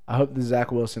 I hope the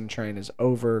Zach Wilson train is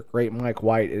over. Great Mike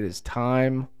White. It is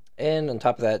time. And on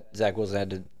top of that, Zach Wilson had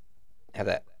to have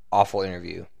that awful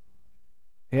interview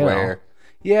You know. where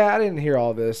Yeah, I didn't hear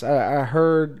all this. I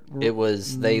heard it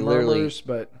was they literally murmurs,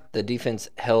 but the defense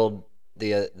held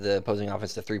the opposing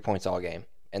offense to 3 points all game,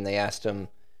 and they asked him,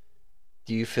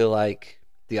 "Do you feel like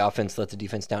the offense let the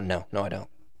defense down?" No, I don't.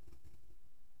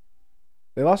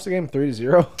 they lost the game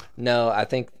 3-0. No, I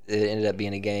think it ended up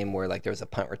being a game where like there was a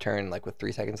punt return like with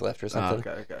 3 seconds left or something,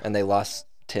 okay. and they lost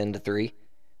 10-3.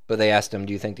 But they asked him,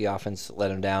 "Do you think the offense let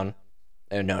them down?"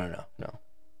 And no.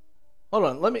 Hold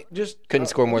on, let me just Couldn't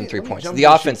score more than 3 let me points. jump The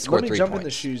in offense shoes. scored Let me 3 jump in the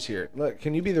points. shoes here. Look,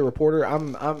 can you be the reporter? I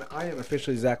am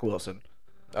officially Zach Wilson.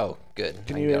 Oh, good.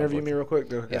 Can I you get on interview board. me real quick?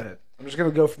 Go Yeah. ahead. I'm just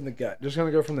gonna go from the gut. Just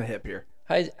gonna go from the hip here.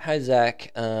 Hi,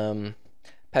 Zach.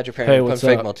 Patrick Hey, Perrin, what's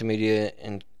Fake up? Multimedia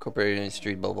Incorporated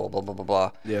Industry, blah blah blah blah blah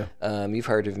blah. Yeah. You've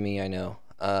heard of me, I know.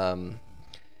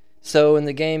 So in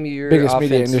the game, your Biggest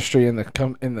offense. media industry in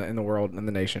the world, in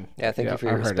the nation. Yeah, thank you for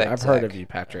your I've heard respect, it. I've heard Zach. of you,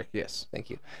 Patrick. Yes. Thank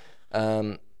you.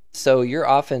 So your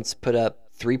offense put up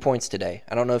 3 points today.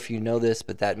 I don't know if you know this,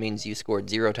 but that means you scored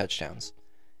 0 touchdowns,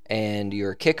 and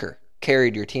your kicker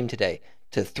carried your team today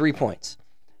to 3 points.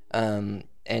 And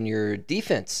your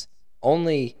defense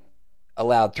only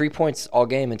allowed 3 points all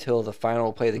game until the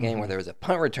final play of the game, where there was a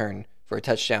punt return for a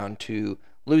touchdown to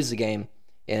lose the game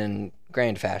and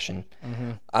grand fashion.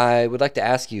 Mm-hmm. I would like to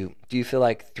ask you, do you feel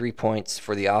like 3 points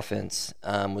for the offense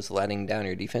was letting down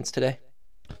your defense today?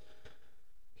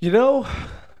 You know,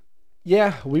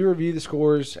 yeah, we reviewed the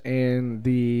scores and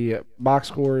the box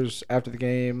scores after the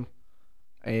game,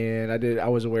 and I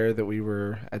was aware that we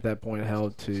were at that point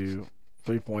held to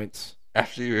 3 points.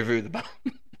 After you reviewed the box,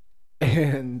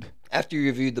 And after you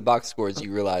reviewed the box scores,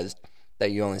 you realized that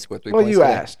you only scored 3 well, points.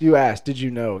 you asked, did you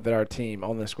know that our team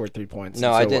only scored 3 points? No,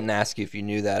 And I so didn't ask you if you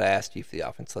knew that. I asked you if the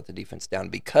offense let the defense down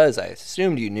because I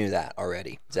assumed you knew that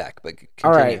already, Zach. But continue.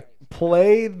 All right,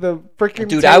 play the freaking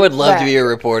Dude, tape I would love back. to be a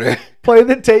reporter. Play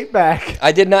the tape back.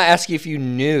 I did not ask you if you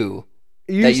knew.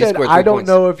 You That you said scored I 3 don't points."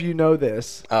 know if you know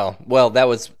this. Oh, well, that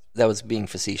was being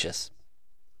facetious.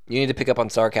 You need to pick up on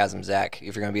sarcasm, Zach,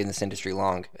 if you're going to be in this industry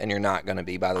long, and you're not going to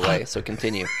be, by the way. So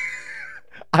continue.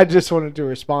 I just wanted to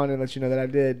respond and let you know that I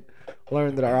did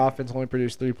learn that our offense only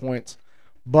produced 3 points.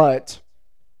 But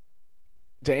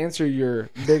to answer your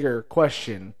bigger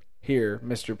question here,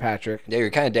 Mr. Patrick, Yeah,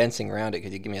 you're kind of dancing around it.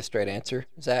 Could you give me a straight answer,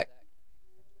 Zach?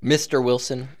 Mr.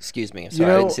 Wilson, excuse me. Sorry,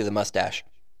 I know- didn't see the mustache.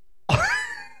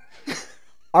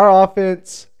 our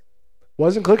offense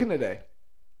wasn't clicking today.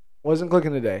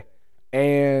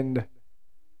 And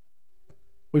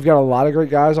we've got a lot of great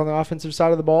guys on the offensive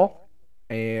side of the ball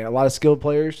and a lot of skilled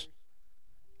players.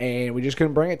 And we just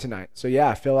couldn't bring it tonight. So, yeah,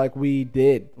 I feel like we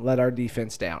did let our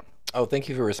defense down. Oh, thank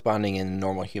you for responding in the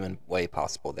normal human way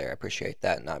possible there. I appreciate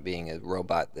that, not being a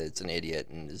robot that's an idiot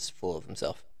and is full of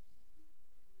himself.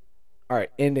 All right,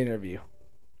 end interview.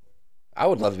 I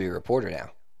would love to be a reporter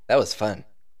now. That was fun.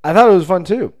 I thought it was fun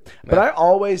too. But Yeah. I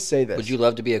always say this. Would you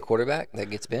love to be a quarterback that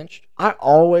gets benched? I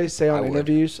always say I on would.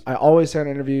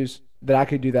 interviews, that I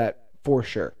could do that for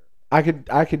sure. I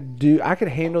could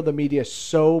handle the media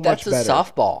so That's much a better.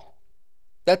 softball.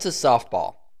 That's a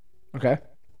softball. Okay.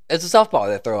 It's a softball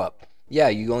they throw up. Yeah,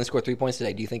 you only scored 3 points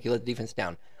today. Do you think you let the defense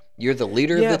down? You're the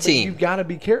leader Yeah, of but the team. you got to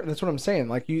be careful. That's what I'm saying.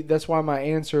 That's why my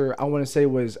answer I want to say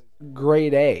was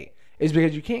grade A. Is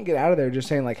because you can't get out of there just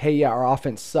saying like, hey, yeah, our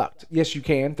offense sucked. Yes, you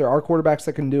can. There are quarterbacks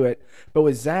that can do it. But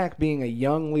with Zach being a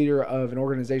young leader of an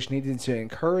organization, he needs to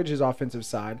encourage his offensive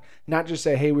side, not just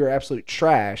say, hey, we were absolute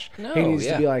trash. No, he needs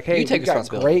yeah. to be like, hey, You take we got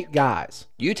responsibility. great guys.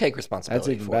 You take That's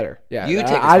responsibility even for better. it. Yeah, You take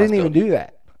I didn't even responsibility. do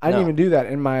that. I didn't No. even do that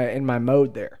in my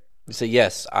mode there. You say,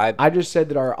 yes, I I just said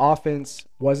that our offense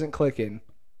wasn't clicking,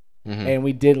 Mhm. and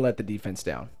we did let the defense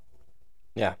down.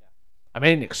 Yeah. I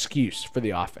made an excuse for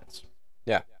the offense.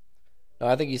 Yeah. No,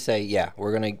 I think you say, yeah,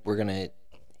 we're gonna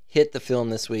hit the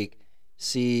film this week,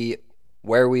 see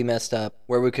where we messed up,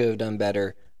 where we could have done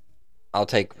better. I'll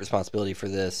take responsibility for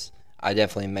this. I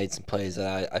definitely made some plays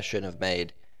that I shouldn't have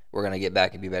made. We're gonna get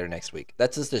back and be better next week.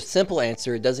 That's just a simple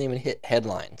answer. It doesn't even hit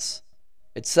headlines.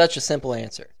 It's such a simple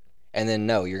answer. And then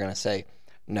no, you're gonna say,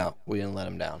 no, we didn't let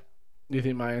him down. Do you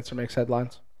think my answer makes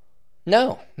headlines?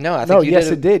 No, I think No, you yes,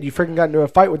 did it did. You freaking got into a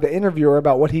fight with the interviewer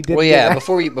about what he did. Well, yeah,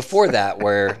 before that,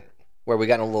 where we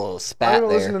got in a little I'm spat going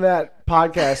to listen to there. that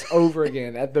podcast over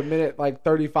again at the minute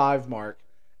 35 mark,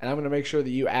 and I'm going to make sure that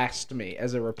you asked me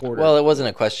as a reporter. Well, it wasn't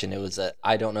a question. It was a,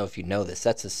 I don't know if you know this.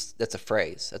 That's a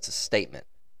phrase. That's a statement.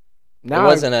 now It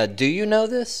wasn't a, do you know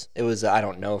this? It was a, I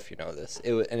don't know if you know this.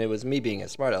 And it was me being a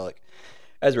smart aleck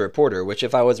as a reporter, which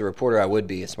if I was a reporter, I would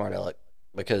be a smart aleck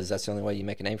because that's the only way you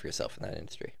make a name for yourself in that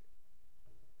industry.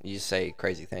 You just say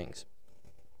crazy things.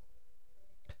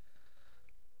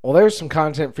 Well, there's some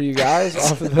content for you guys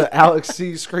off of the Alex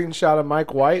C screenshot of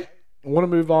Mike White. I want to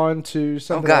move on to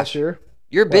something else gosh. here.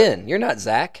 You're Ben. You're not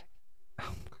Zach.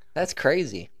 That's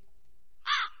crazy.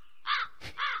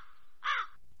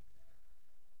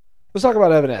 Let's talk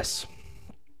about Evan S.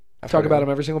 I've Talk heard of about him.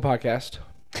 him every single podcast.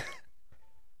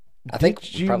 I think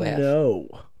Did we you probably have. know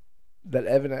that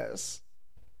Evan S.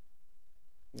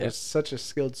 Yeah. is such a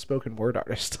skilled spoken word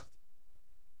artist?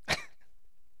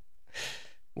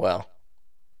 Well,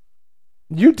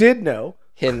 You did know.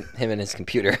 him and his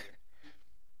computer.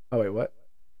 Oh, wait, what?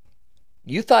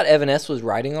 You thought Evan S. was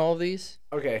writing all of these?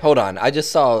 Okay. Hold on. I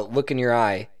just saw a look in your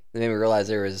eye that made me realize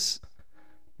there was.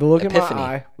 The look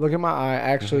Epiphany. in my eye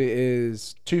actually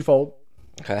is twofold.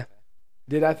 Okay.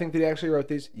 Did I think that he actually wrote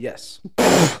these? Yes.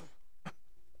 But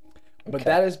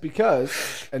that is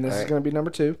because, and this is Alright. going to be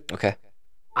number 2, Okay.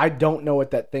 I don't know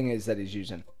what that thing is that he's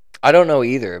using. I don't know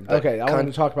either. But Okay, I wanted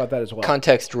to talk about that as well.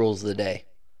 context rules the day.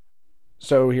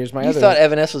 So here's my You other. thought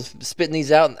Evan S. was spitting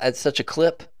these out at such a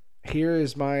clip? Here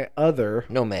is my other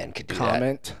No man could do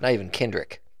comment. that. Not even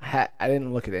Kendrick. I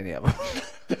didn't look at any of them.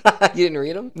 You didn't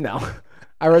read them? No.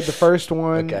 I read the first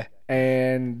one, Okay.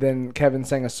 and then Kevin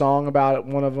sang a song about it,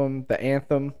 one of them, the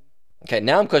anthem. Okay,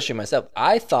 now I'm questioning myself.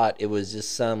 I thought it was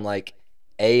just some like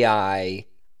AI.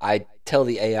 I tell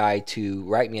the AI to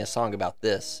write me a song about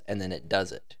this, and then it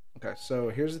does it. Okay, so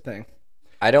here's the thing.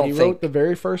 I don't He think. wrote the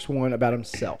very first one about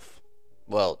himself.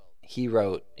 Well, he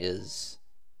wrote is.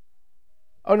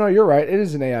 Oh, no, you're right. It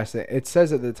is an AI thing. It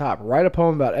says at the top, write a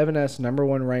poem about Evan S., number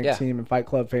 1 ranked Yeah. team in Fight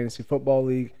Club Fantasy Football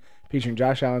League, featuring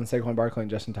Josh Allen, Saquon Barkley,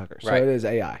 and Justin Tucker. So Right. it is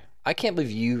AI. I can't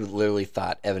believe you literally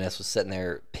thought Evan S. was sitting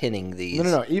there pinning these.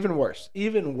 No. Even worse.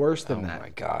 Even worse than Oh that. my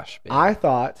gosh, man. I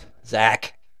thought,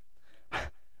 Zach.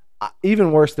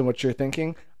 even worse than what you're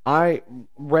thinking, I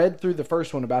read through the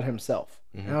first one about himself.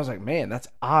 Mm-hmm. And I was like, man, that's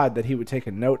odd that he would take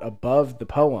a note above the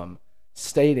poem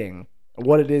stating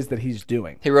what it is that he's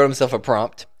doing. He wrote himself a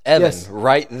prompt. Evan, Yes.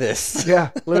 write this. Yeah,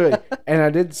 literally. And I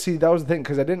did see, that was the thing,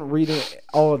 because I didn't read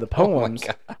all of the poems.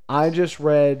 God. I just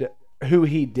read who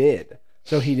he did.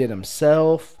 So he did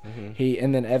himself.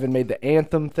 And then Evan made the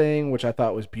anthem thing, which I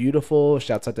thought was beautiful.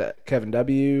 Shouts out to Kevin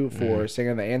W. for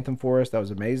singing the anthem for us. That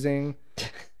was amazing.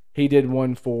 He did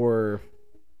one for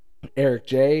Eric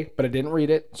J., but I didn't read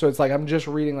it. So it's like I'm just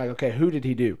reading like, okay, who did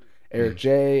he do? Eric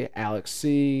J., Alex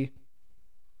C.,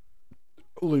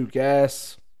 Luke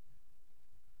S.,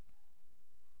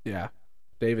 yeah,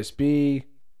 Davis B.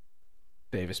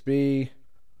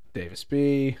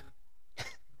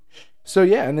 So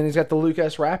yeah, and then he's got the Luke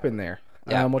S. rap in there,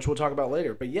 Yeah. which we'll talk about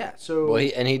later. But yeah, so Well,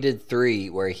 he did 3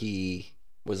 where he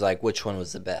was like, which one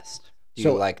was the best? Do you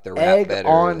so like the rap egg better?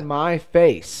 or on the- my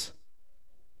face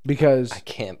because I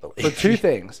can't believe for 2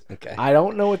 things. Okay. I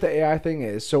don't know what the AI thing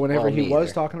is. So whenever Well, he me was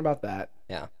either. talking about that,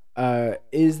 Yeah.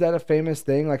 is that a famous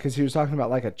thing? Like, because he was talking about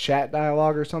like a chat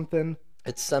dialogue or something.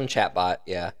 It's some chatbot,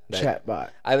 yeah. that- Chatbot.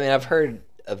 I mean, I've heard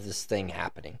of this thing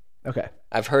happening. Okay.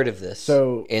 I've heard of this.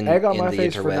 So in egg on in my the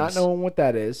face for not interwebs. knowing what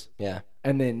that is. Yeah.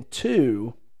 And then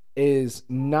 2 is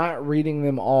not reading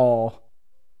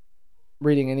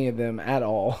any of them at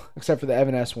all, except for the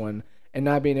Evan S. one, and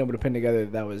not being able to pin together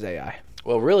that was AI.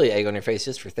 Well, really, egg on your face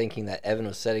just for thinking that Evan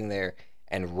was sitting there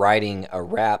and writing a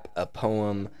rap, a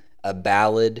poem, a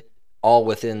ballad, all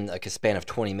within like a span of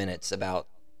 20 minutes about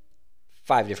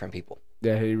 5 different people.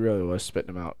 Yeah, he really was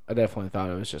spitting them out. I definitely thought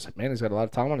it was just like, man, he's got a lot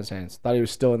of time on his hands. Thought he was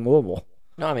still in Louisville.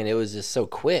 No, I mean, it was just so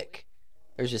quick.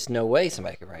 There's just no way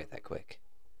somebody could write that quick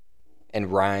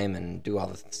and rhyme and do all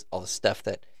the stuff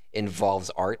that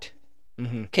involves art.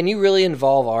 Mm-hmm. Can you really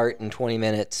involve art in 20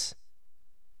 minutes?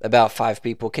 About 5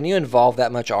 people. Can you involve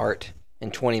that much art in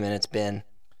 20 minutes, Ben?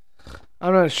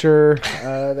 I'm not sure.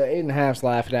 The 8.5's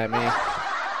laughing at me.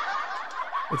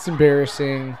 It's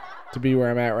embarrassing to be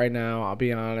where I'm at right now, I'll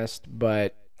be honest,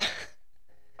 but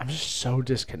I'm just so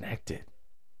disconnected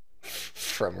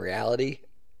From reality?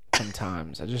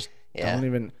 sometimes. I just Yeah. don't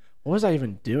even. What was I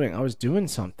even doing? I was doing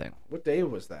something. What day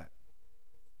was that?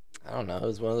 I don't know. It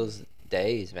was one of those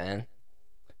days, man.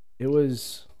 It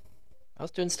was I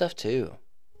was doing stuff too.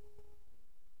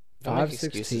 Don't make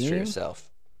excuses 5:16. for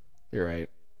yourself. You're right.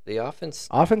 The offense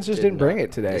Offense just Did didn't bring not-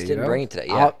 it today. just you didn't know? bring it today,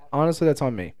 yeah. Honestly, that's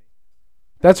on me.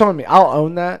 That's on me. I'll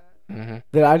own that. Mm-hmm.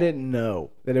 That I didn't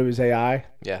know that it was AI,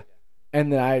 Yeah.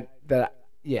 and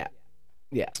yeah,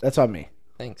 that's on me.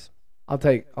 Thanks. I'll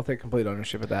take complete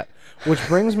ownership of that. Which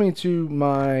brings me to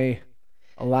my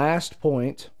last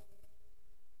point.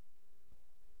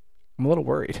 I'm a little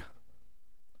worried.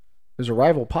 There's a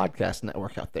rival podcast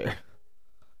network out there.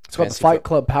 It's called the Fantasy Fight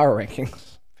Club Power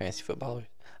Rankings. Fantasy footballers.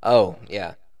 Oh,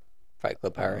 yeah. Fight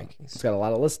Club Power It's Rankings. got a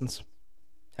lot of listens.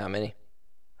 How many?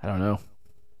 I don't know.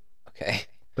 Okay.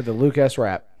 But the Luke S.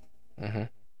 rap. Mm-hmm.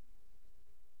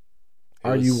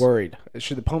 Are you worried?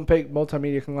 Should the Pump Fake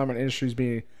Multimedia Conglomerate Industries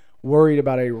be worried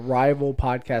about a rival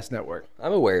podcast network?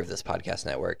 I'm aware of this podcast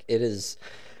network. It has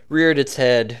reared its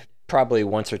head probably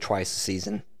once or twice a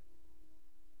season,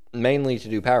 mainly to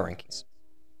do power rankings,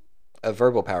 a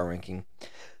verbal power ranking,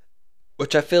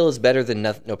 which I feel is better than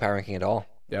no power ranking at all.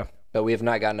 Yeah. But we have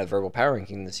not gotten a verbal power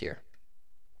ranking this year.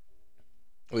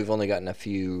 We've only gotten a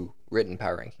few written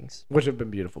power rankings, Which have been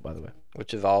beautiful, by the way.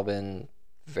 which have all been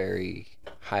very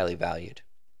highly valued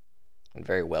and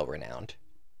very well renowned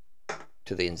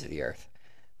to the ends of the earth.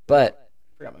 But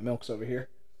Forgot my milk's over here.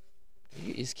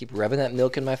 you just keep rubbing that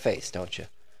milk in my face, don't you?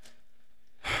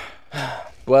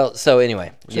 Well, so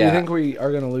anyway, So yeah. you think we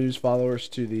are going to lose followers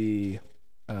to the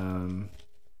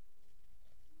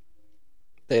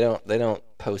They don't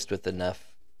post with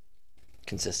enough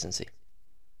consistency.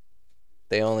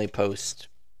 They only post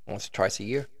once or twice a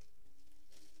year.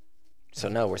 So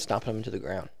no, we're stomping them to the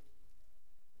ground.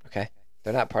 Okay?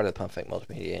 They're not part of the Pump Fake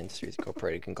Multimedia Industries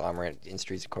Incorporated Conglomerate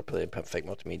Industries Incorporated Pump Fake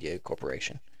Multimedia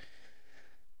Corporation.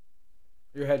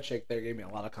 Your head shake there gave me a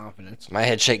lot of confidence. My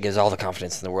head shake gives all the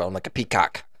confidence in the world. I'm like a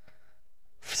peacock,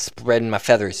 spreading my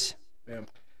feathers. Yeah.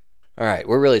 All right,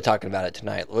 we're really talking about it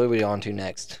tonight. What are we on to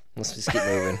next? Let's just keep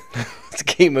moving. Let's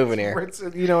keep moving here.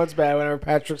 You know it's bad whenever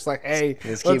Patrick's like, "Hey,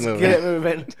 Let's let's keep moving." get it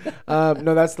moving."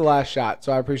 No, that's the last shot.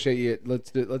 So I appreciate you.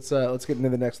 Let's get into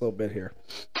the next little bit here.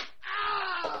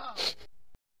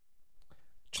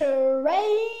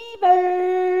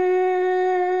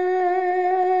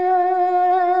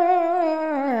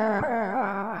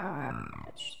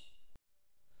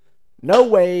 No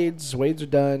Wades. Wades are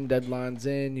done. Deadline's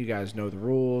in. You guys know the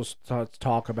rules. So let's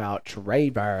talk about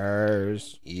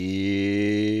Travers.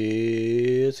 Yes,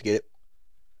 get it.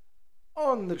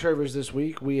 On the Travers this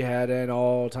week, we had an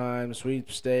all-time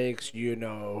sweepstakes. You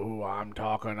know who I'm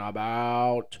talking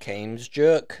about. Kames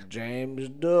Jook. James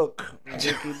Duck.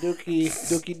 Dookie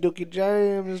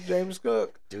James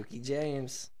Cook. Dookie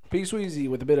James. P. Sweezy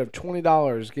with a bid of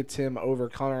 $20 gets him over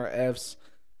Connor F's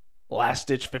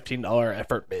last-ditch $15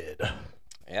 effort bid.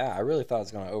 Yeah, I really thought I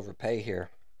was going to overpay here.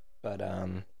 But,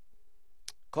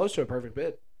 Close to a perfect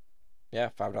bid. yeah,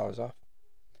 $5 off.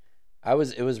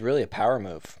 It was really a power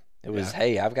move. It was, Yeah.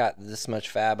 hey, I've got this much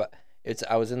fab.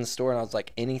 I was in the store and I was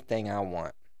like, anything I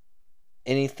want.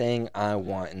 Anything I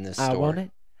want in this store. I want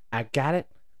it. I got it.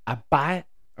 I buy it.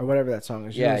 Or whatever that song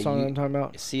is. You know Yeah, the song I'm talking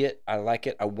about? See it, I like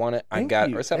it, I want it, I Thank got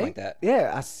it, you. or something like that.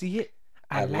 Yeah, I see it.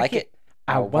 I like it,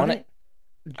 I want it.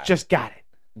 Just got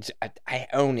it. I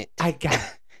own it. I got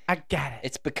it. I got it.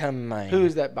 It's become mine. Who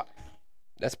is that?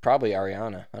 That's probably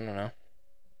Ariana. I don't know.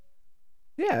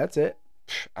 Yeah, that's it.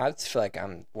 I just feel like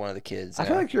I'm one of the kids. I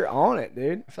feel like you're on it,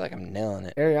 dude. I feel like I'm nailing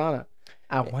it. Ariana.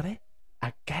 I want it.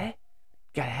 I got it.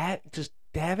 Gotta have it. Just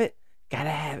have it. Gotta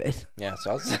have it. Yeah,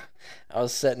 so I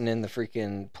was sitting in the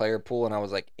freaking player pool and I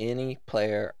was like, any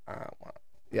player I want.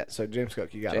 Yeah, so James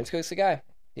Cook, you got James it. Cook's the guy.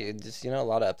 He just, a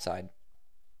lot of upside.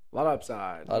 A lot of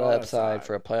upside. A lot of upside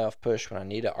for a playoff push when I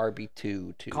need an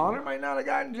RB2 too. Connor might not have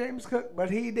gotten James Cook, but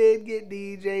he did get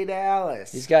DJ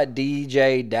Dallas. He's got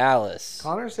DJ Dallas.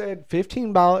 Connor said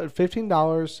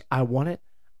 $15. I want it.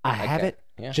 I have got it.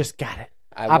 it. Yeah. Just got it.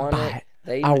 I I want buy it. it.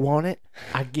 They I want it.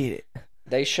 I get it.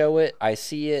 they show it. I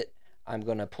see it. I'm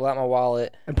gonna pull out my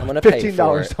wallet. And I'm put gonna pay for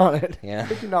 $15 it. on it. Yeah.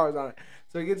 $15 on it.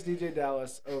 So he gets DJ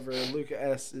Dallas over Luca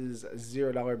S's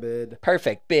 $0 bid.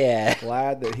 Perfect bid.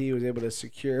 Glad that he was able to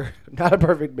secure, not a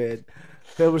perfect bid,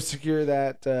 able to secure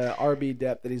that RB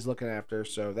depth that he's looking after.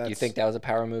 So that's You think that was a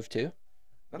power move too?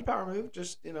 not a power move,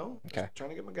 just Okay. just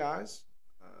trying to get my guys.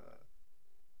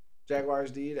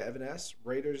 Jaguars D to Evan S.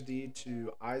 Raiders D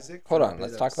to Isaac. Hold for a on. bid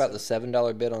Let's of talk about the $7.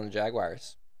 $7 bid on the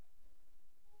Jaguars.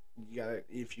 You got it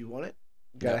if you want it.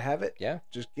 You gotta Yeah. have it. Yeah.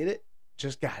 Just get it.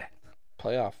 Just got it.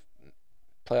 Playoff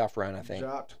run, I think.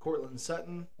 Dropped Cortland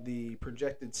Sutton, the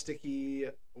projected sticky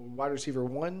wide receiver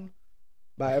 1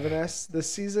 by Evan S.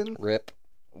 this season. Rip.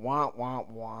 Wah wah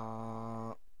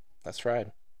wah. That's right.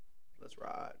 Let's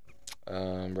ride.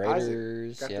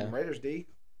 Raiders. Got Yeah. them Raiders D.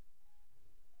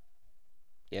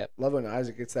 Yep. Love when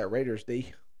Isaac gets that Raiders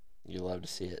D. You love to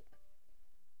see it.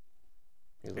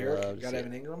 You Eric love to got see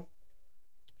Evan it. Ingram.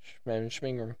 Evan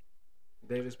Schmingram.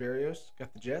 Davis Berrios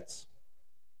got the Jets.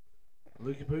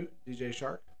 Lukey Poot, DJ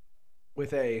Shark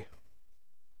with a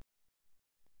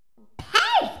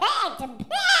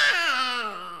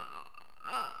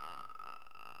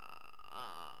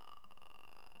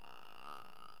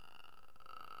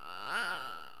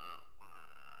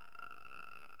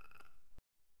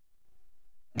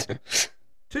Perfect.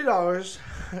 $2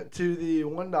 to the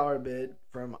 $1 bid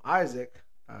from Isaac.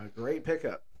 Great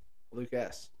pickup, Luke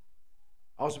S.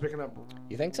 Also picking up.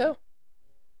 You think so?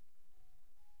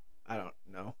 I don't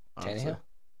know. honestly. Tannehill?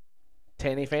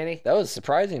 Tanny Fanny. That was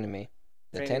surprising to me.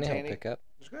 The Fanny Tannehill Tanny. pickup.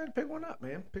 Just go ahead and pick one up,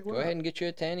 man. Pick one Go up. ahead and get you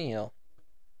a Tannehill.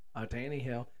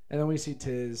 Tannehill. And then we see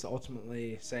Tiz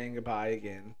ultimately saying goodbye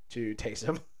again to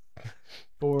Taysom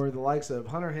for the likes of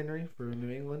Hunter Henry for New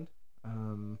England.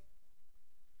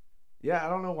 Yeah, I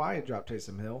don't know why he dropped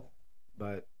Taysom Hill,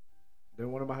 but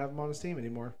didn't want to have him on his team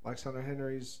anymore. Likes Hunter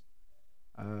Henry's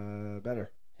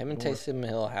better. Him and More. Taysom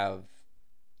Hill have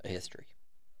a history.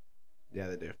 Yeah,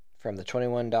 they do. From the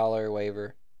 $21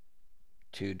 waiver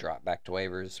to drop back to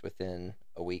waivers within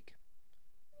a week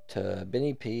to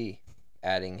Benny P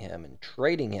adding him and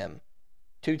trading him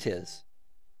to Tiz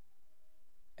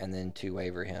and then to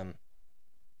waiver him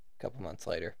a couple months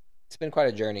later. It's been quite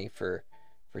a journey for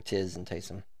Tiz and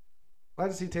Taysom. Glad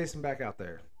to see Taysom back out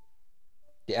there.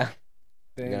 Yeah.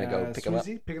 Then, gonna go pick him up?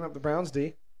 Sweezy picking up the Browns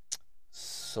D.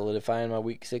 Solidifying my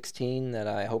week 16 that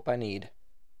I hope I need.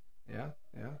 Yeah.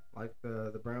 Like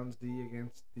the Browns D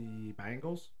against the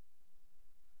Bengals.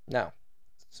 No.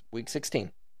 It's week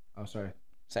 16. Oh, sorry.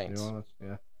 Saints. New Orleans.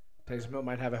 Yeah. Taysom Hill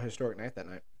might have a historic night that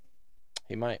night.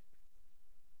 He might.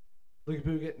 Luke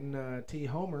Boo getting T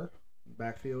Homer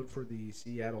backfield for the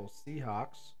Seattle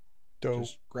Seahawks. Dope.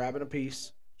 Just grabbing a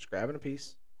piece. Just grabbing a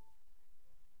piece.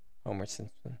 Homer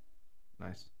Simpson.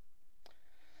 Nice.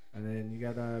 And then you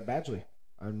got Badgley,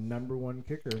 a #1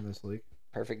 kicker in this league.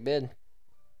 Perfect bid.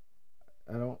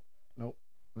 Nope.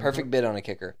 Perfect bid on a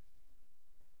kicker.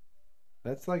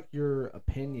 That's like your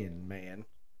opinion, man.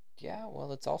 Yeah,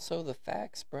 well, it's also the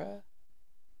facts, bruh.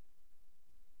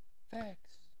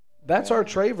 Facts. That's our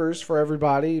Travers for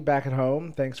everybody back at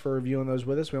home. Thanks for reviewing those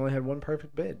with us. We only had one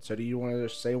perfect bid. So do you want to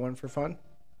just say one for fun?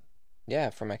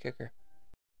 Yeah, for my kicker.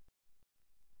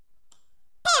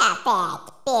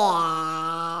 Perfect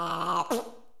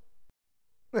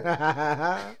bid.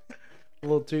 A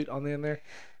little toot on the end there.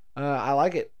 I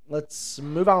like it. Let's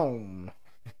move on.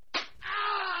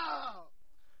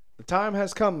 The time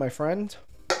has come, my friend.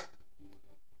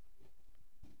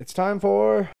 It's time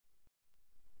for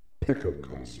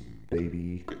Pick'ems,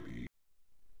 baby.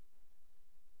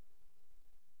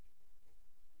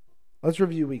 Let's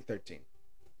review Week 13.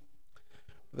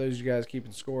 For those of you guys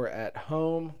keeping score at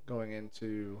home, going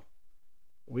into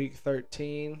Week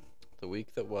 13, The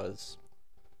week that was.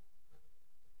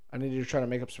 I need you to try to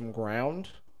make up some ground.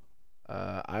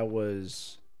 I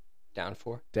was Down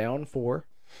 4. down 4.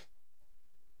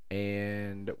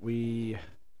 And we,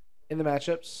 in the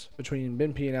matchups between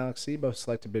Ben P and Alex C, both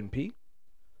selected Ben P.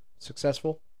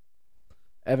 Successful.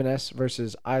 Evan S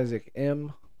versus Isaac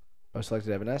M. Both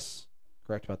selected Evan S.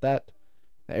 Correct about that.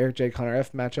 The Eric J. Connor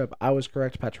F matchup, I was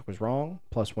correct. Patrick was wrong.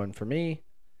 +1 for me.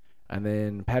 And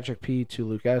then Patrick P to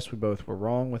Luke S. We both were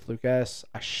wrong with Luke S.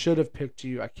 I should have picked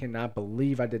you. I cannot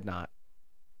believe I did not.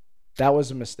 That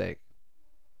was a mistake.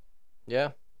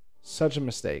 Yeah, Such a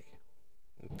mistake.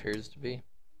 appears to be.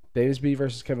 Davis B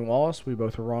versus Kevin Wallace. We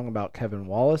both were wrong about Kevin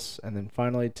Wallace. And then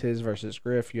finally, Tiz versus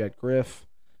Griff. You had Griff,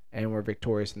 and we're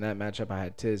victorious in that matchup. I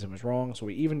had Tiz and was wrong. So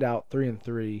we evened out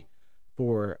 3-3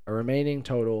 for a remaining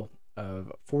total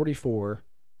of 44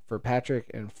 for Patrick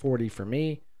and 40 for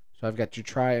me. So I've got to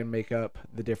try and make up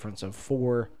the difference of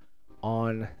 4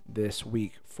 on this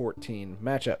Week 14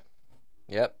 matchup.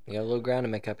 Yep, you got a little ground to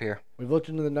make up here. We've looked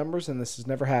into the numbers, and this has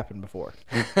never happened before.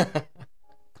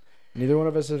 Neither one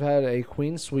of us have had a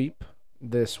queen sweep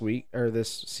this week or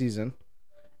this season,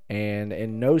 and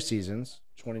in no seasons,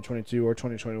 2022 or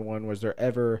 2021, was there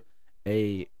ever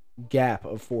a gap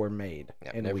of 4 made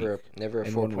Yep, in a week. never a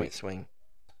in 1 4-point week. swing.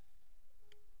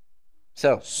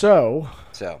 So,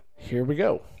 So here we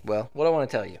go. well, what I want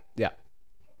to tell you Yeah,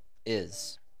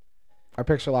 is our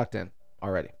picks are locked in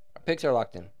already. our picks are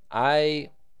locked in.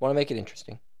 I want to make it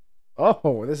interesting.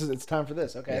 Oh, it's time for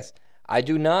this. Okay. Yes. I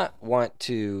do not want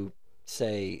to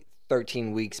say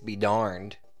 13 weeks be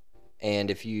darned, and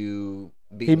if you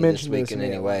beat He me this mentioned week this in to me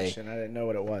any at way, lunch, and I didn't know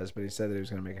what it was, but he said that he was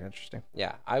going to make it interesting.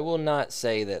 yeah, I will not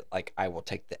say that like I will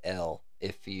take the L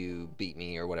if you beat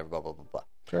me or whatever, blah blah blah blah.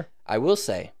 Sure. I will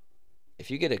say,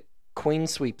 if you get a queen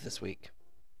sweep this week,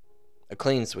 a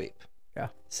clean sweep, Yeah.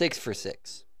 6 for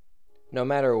 6, no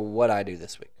matter what I do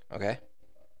this week, okay?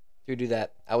 If you do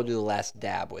that, I will do the last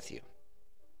dab with you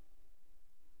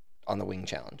on the wing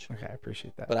challenge. Okay, I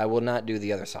appreciate that. But I will not do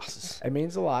the other sauces. It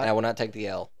means a And I lot. will not take the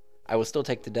L. I will still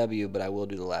take the W, but I will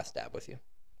do the last dab with you.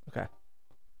 Okay.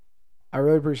 I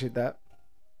really appreciate that.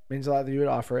 Means a lot that you would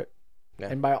offer it. Yeah.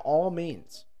 And by all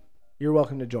means, you're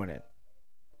welcome to join in.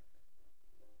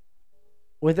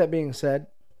 With that being said,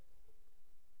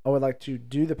 I would like to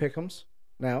do the pick'ems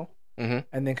now Mm-hmm.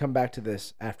 and then come back to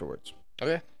this afterwards.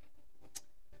 Okay.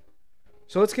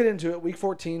 So let's get into it. Week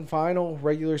 14, final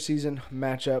regular season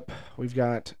matchup. We've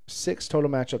got 6 total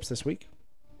matchups this week.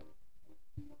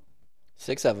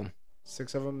 6 of them.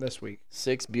 6 of them this week.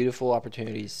 6 beautiful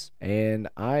opportunities. And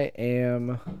I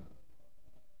am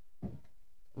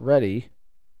ready.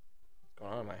 What's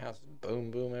going on in my house?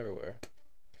 Boom, boom everywhere.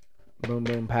 Boom,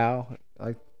 boom, pow.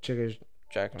 Like chicka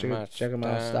Checking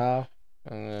my style.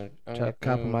 And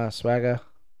Copy my swagger.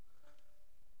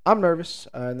 I'm nervous.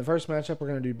 In the first matchup, we're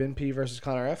going to do Ben P versus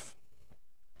Connor F.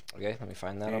 Okay, let me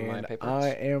find that on my And papers. I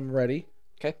am ready.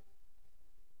 Okay.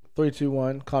 3, 2,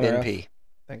 1. Connor Ben F. P.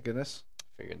 Thank goodness.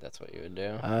 Figured that's what you would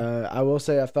do. I will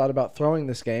say I've thought about throwing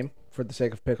this game for the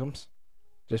sake of pick'ems,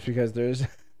 just because there's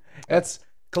that's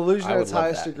collusion I at would its love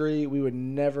highest that. degree. We would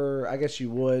never. I guess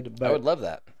you would, but I would love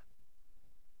that.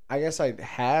 I guess I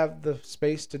have the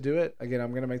space to do it. Again,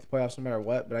 I'm gonna make the playoffs no matter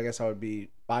what, but I guess I would be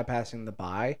bypassing the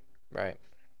bye. Right.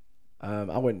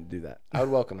 I wouldn't do that. I would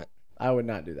welcome it. I would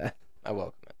not do that, I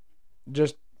welcome it.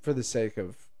 just for the sake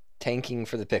of. Tanking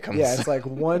for the pick'ems. Yeah, it's like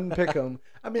one pick'em.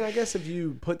 I mean, I guess if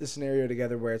you put the scenario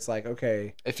together where it's like,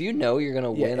 okay, if you know you're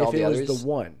gonna yeah, win if all the it others, was the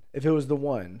one, if it was the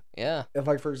one, yeah, if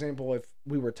like for example, if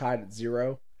we were tied at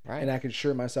 0 Right. and I could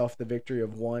assure myself the victory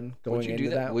of one going Would you into do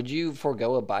that? that. Would you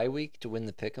forego a bye week to win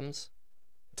the pick'ems?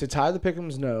 To tie the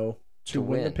pick'ems, no. To To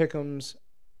win the win. pick'ems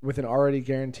with an already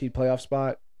guaranteed playoff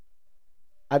spot,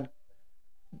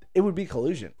 it would be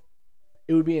collusion.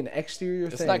 It would be an exterior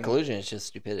It's thing. not collusion. It's just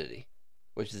stupidity,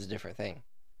 which is a different thing.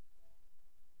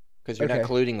 Because you're not Okay.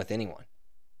 colluding with anyone.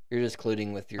 You're just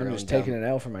colluding with your I'm own. just taking dumb, an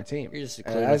L for my team. You're just And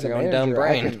colluding as with a your own dumb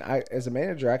manager, brain. as a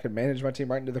manager, I could manage my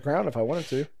team right into the ground if I wanted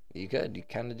to. You could. You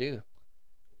kind of do.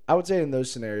 I would say in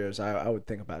those scenarios, I would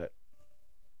think about it.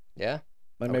 Yeah.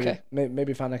 Like maybe Okay.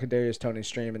 maybe find like a Darius Tony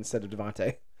stream instead of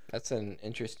Devontae. That's an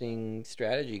interesting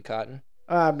strategy, Cotton.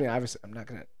 I mean, obviously, I'm not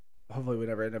gonna. Hopefully, we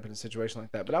never end up in a situation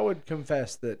like that. But I would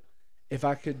confess that if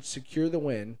I could secure the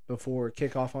win before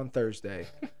kickoff on Thursday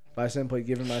by simply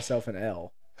giving myself an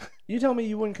L, you tell me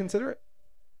you wouldn't consider it.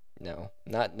 No,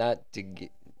 not to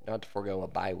forego a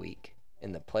bye week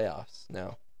in the playoffs.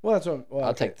 No, Well, that's what. Well, I'll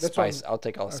okay, take the that's what spice. I'll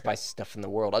take all the spicy stuff in the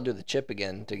world. I'll do the chip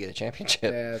again to get a championship.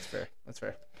 Yeah, that's fair. That's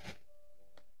fair.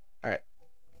 All right.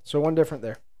 So one different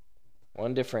there.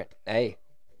 One different. Hey,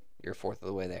 you're fourth of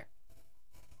the way there.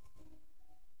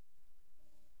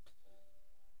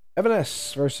 Evan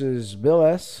S versus Bill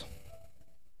S.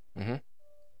 Mm-hmm.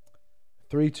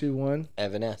 3, 2, 1.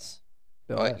 Evan S.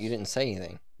 Bill Oh, S. you didn't say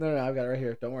anything. No, I've got it right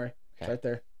here. Don't worry. It's Okay. right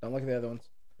there. Don't look at the other ones.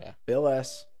 Yeah. Bill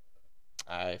S.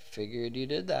 I figured you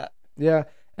did that. Yeah,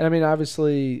 and I mean,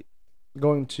 obviously,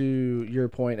 going to your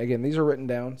point again, these are written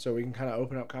down, so we can kind of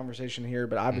open up conversation here.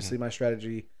 But obviously, my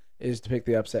strategy is to pick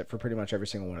the upset for pretty much every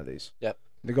single one of these. Yep.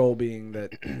 The goal being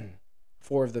that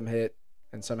 4 of them hit,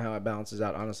 and somehow it balances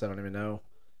out. Honestly, I don't even know.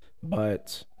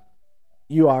 But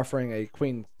you offering a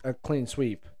clean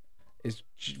sweep is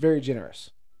very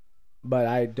generous. But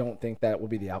I don't think that will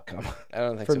be the outcome. I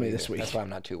don't think For so me either. this week. That's why I'm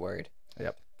not too worried.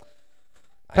 Yep.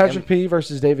 I Patrick am- P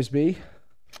versus Davis B.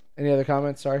 Any other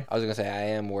comments? Sorry. I was gonna say I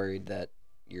am worried that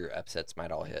your upsets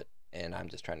might all hit, and I'm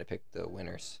just trying to pick the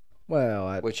winners,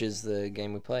 Well, which is the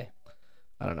game we play.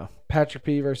 I don't know. Patrick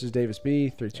P versus Davis B.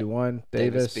 3, 2, 1.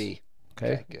 Davis. B.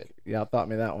 Okay. Good. Yeah, thought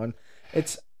me that one.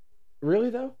 It's really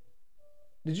though.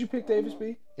 Did you pick Davis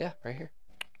B? Yeah, right here.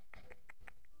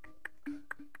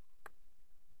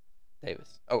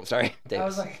 Davis. Oh, sorry, Davis. I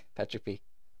was like, Patrick P.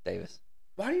 Davis.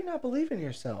 why do you not believe in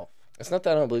yourself? It's not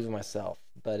that I don't believe in myself,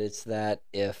 but it's that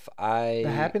if I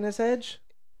The happiness edge?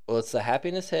 well, it's the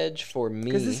happiness hedge for me,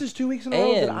 Because this is 2 weeks in a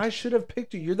row that And- I should have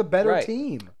picked you. You're the better Right.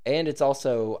 team. and it's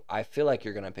also I feel like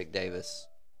you're gonna pick Davis,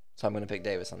 so I'm gonna pick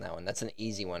Davis on that one. That's an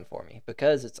easy one for me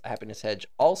because it's a happiness hedge,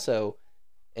 also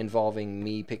involving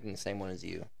me picking the same one as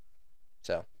you.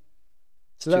 So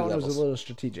So that Two one was levels. a little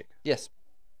strategic. yes,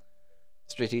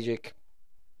 strategic.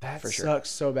 That For sure. sucks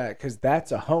so bad because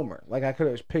that's a homer. Like I could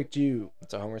have picked you,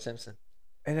 It's a Homer Simpson.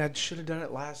 and I should have done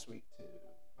it last week too.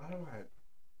 I don't know.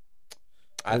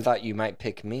 I thought you might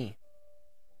pick me,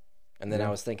 and then Yeah. I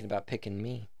was thinking about picking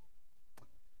me.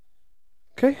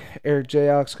 Okay, Eric J.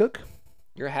 Alex Cook.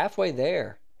 You're halfway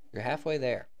there. You're halfway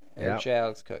there. Eric Yeah. J.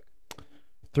 Alex Cook.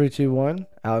 3, 2, 1.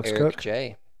 Alex Eric Cook.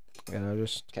 J. You know,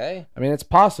 just. Okay. I mean, it's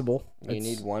possible. You It's-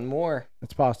 need one more.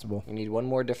 It's possible. You need one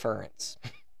more deference.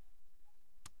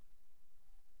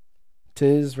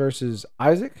 Tiz versus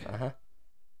Isaac. Uh-huh.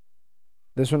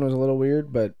 This one was a little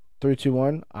weird, but 3, 2,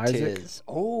 1. Isaac. Tiz.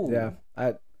 Oh. Yeah,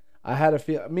 I had a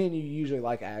feel. Me and you usually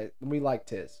like we like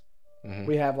Tiz. Mhm.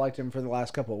 We have liked him for the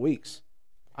last couple of weeks.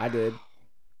 I did.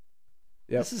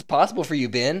 Yep. This is possible for you,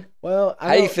 Ben. Well,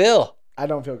 How do you feel? I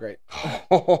don't feel great. I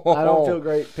I don't feel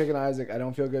great picking Isaac. I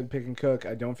don't feel good picking Cook.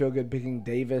 I don't feel good picking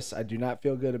Davis. I do not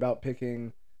feel good about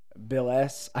picking Bill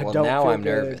S. I Well, don't. now feel I'm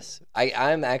good. nervous.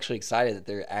 I'm actually excited that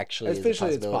there actually is a Officially,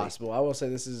 it's possibility. possible. I will say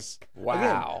this is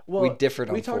Wow. Again, We differed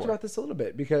on We talked 4. about this a little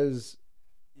bit because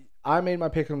I made my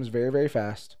pick'ems very, very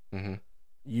fast. Mm-hmm.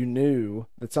 You knew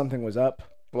that something was up,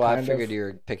 Well, I kind figured of. you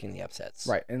were picking the upsets.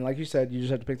 right? And like you said, you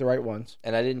just have to pick the right ones.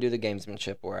 And I didn't do the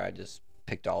gamesmanship where I just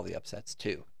picked all the upsets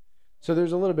too. So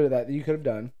there's a little bit of that you could have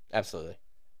done. Absolutely.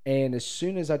 And as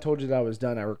soon as I told you that I was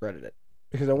done, I regretted it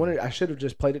because I should have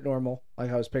just played it normal, like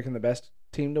I was picking the best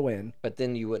team to win. But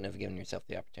then you wouldn't have given yourself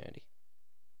the opportunity.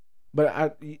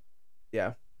 But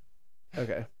yeah,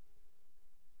 okay.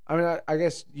 I mean, I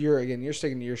guess you're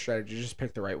sticking to your strategy. Just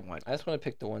pick the right one. I just want to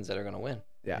pick the ones that are going to win.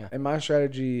 Yeah. Yeah. And my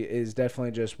strategy is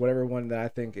definitely just whatever one that I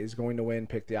think is going to win,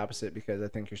 pick the opposite because I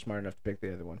think you're smart enough to pick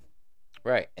the other one.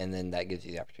 Right. And then that gives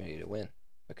you the opportunity to win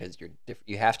because you're different.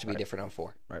 You have to be Right. different on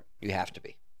 4. Right. You have to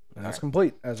be. And that's Alright.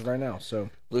 complete as of right now. So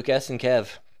Luke S. and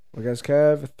Kev. we got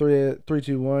Kev 3,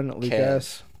 2, 1. Luke Kev.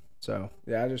 S. So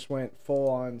yeah, I just went full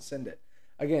on send it.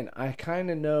 Again, I kind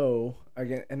of know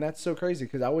and that's so crazy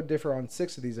because I would differ on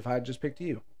 6 of these if I had just picked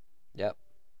you. Yep.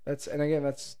 That's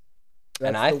That's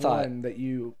And I the thought- one that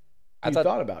you I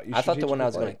thought about. You I thought the one I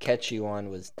was strategically going to catch you on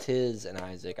was Tiz and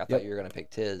Isaac. I thought Yep. you were going to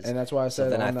pick Tiz. played. And that's why I so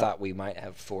said then I on the- thought we might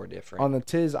have 4 different. on the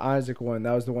Tiz Isaac one,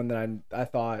 that was the one that I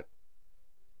thought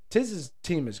Tiz's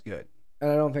team is good,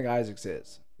 and I don't think Isaac's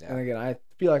is. Yeah. And again, I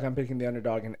feel like I'm picking the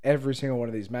underdog in every single one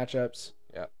of these matchups.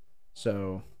 Yep.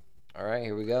 So, All right,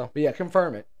 here we go. but yeah,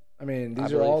 confirm it. I mean,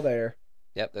 these I are all believe. there.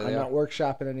 Yep, there I'm they not are.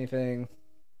 workshopping anything.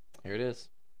 Here it is.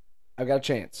 I've got a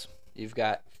chance. You've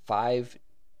got 5.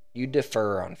 You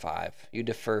defer on 5. You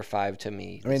defer 5 to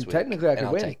me. I mean, this week, technically, I and could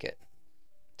I'll win. take it.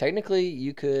 Technically,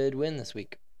 you could win this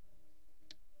week.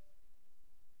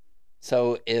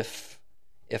 So if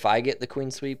I get the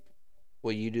queen sweep,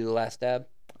 will you do the last dab?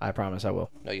 I promise I will.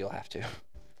 No, you'll have to.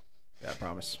 Yeah, I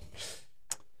promise.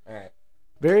 All right.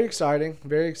 Very exciting.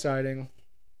 Very exciting.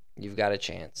 You've got a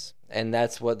chance, and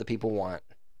that's what the people want.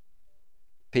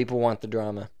 People want the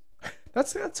drama.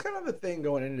 That's kind of the thing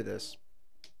going into this.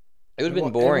 It would have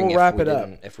And been we'll boring wrap it up.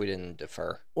 if we didn't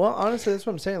defer. Well, honestly, that's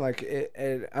what I'm saying. Like,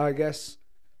 I guess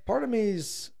part of me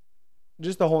is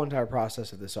just the whole entire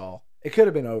process of this all. It could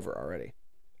have been over already,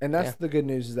 and that's Yeah. the good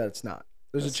news is that it's not.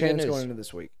 There's That's a the good chance news. going into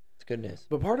this week. It's good news.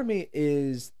 But part of me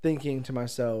is thinking to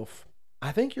myself,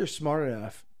 I think you're smart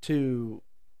enough to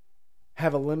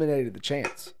have eliminated the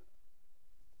chance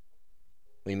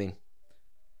What do you mean?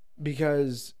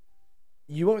 because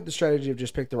you went with the strategy of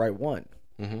just pick the right one.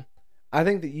 Mm-hmm. I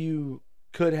think that you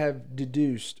could have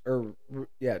deduced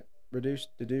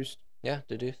deduced. Yeah,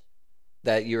 deduce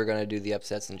that you were going to do the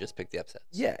upsets and just pick the upsets.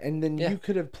 Yeah, and then Yeah. you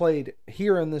could have played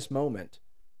here in this moment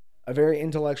a very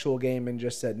intellectual game and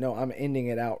just said, no, I'm ending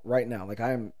it out right now. Like,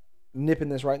 I'm nipping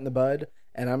this right in the bud,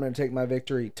 and I'm going to take my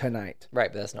victory tonight.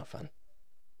 Right, but that's not fun.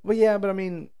 Well, yeah, but I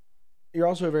mean, you're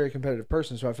also a very competitive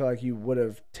person, so I feel like you would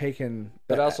have taken.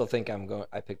 But I that- also think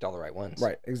I picked all the right ones.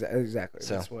 right, exactly.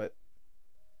 So- That's what.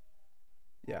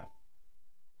 Yeah.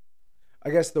 I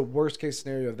guess the worst case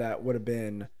scenario of that would have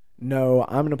been, no,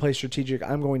 I'm going to play strategic.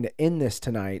 I'm going to end this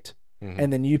tonight, Mhm.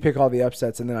 and then you pick all the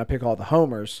upsets, and then I pick all the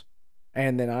homers,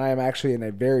 and then I am actually in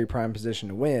a very prime position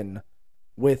to win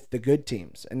with the good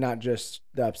teams and not just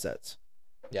the upsets,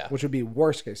 Yeah. which would be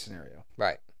worst case scenario.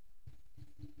 Right.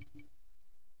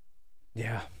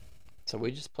 Yeah. So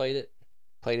we just played it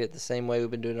the same way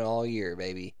we've been doing it all year,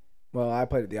 baby. Well, I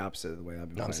played it the opposite of the way I've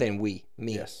been No, I'm playing saying we,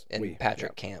 me, Yes, and we,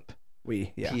 Patrick Camp,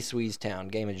 it. Yeah. P. Town,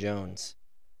 Game of Jones.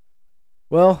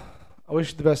 Well, I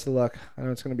wish you the best of luck. I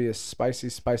know it's going to be a spicy,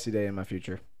 spicy day in my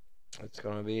future. It's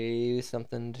going to be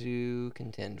something to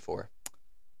contend for.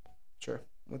 Sure.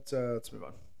 Let's move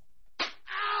on.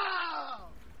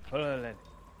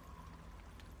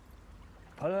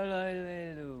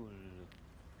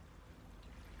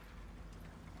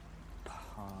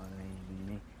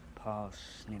 Parley,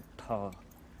 parsnip, par,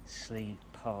 sleep,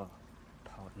 partner.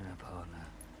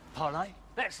 Parlay?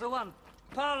 That's the one.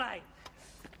 Parlay.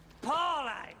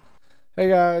 Parlay. Hey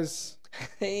guys.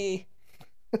 Hey,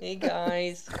 hey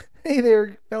guys, Hey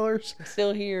there, fellers. I'm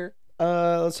still here.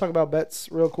 Let's talk about bets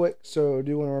real quick. So, I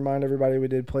do want to remind everybody we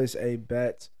did place a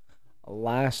bet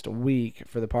last week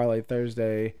for the Parlay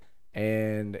Thursday,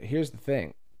 and here's the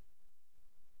thing.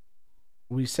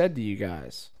 We said to you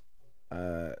guys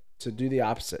to do the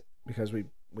opposite because we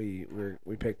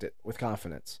picked it with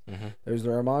confidence. Mm-hmm. There was the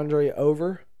Ramondre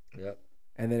over, Yep.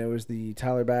 and then it was the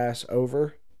Tyler Bass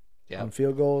over Yep. on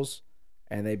field goals,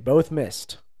 and they both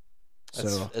missed.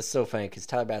 So It's so funny because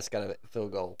Tyler Bass got a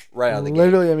field goal right out of the gate.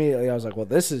 literally immediately, I was like, "Well,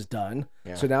 this is done."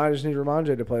 Yeah. So now I just need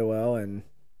Ramondre to play well, and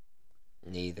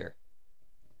Neither.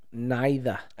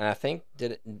 neither. And I think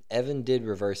Evan did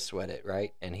reverse sweat it,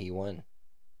 right? And he won.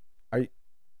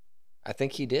 I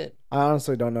think he did. I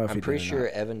honestly don't know if I'm he pretty did or sure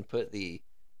not. Evan put the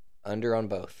under on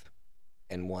both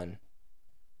and won.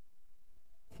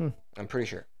 Hmm. I'm pretty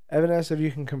sure. Evan S, if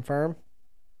you can confirm,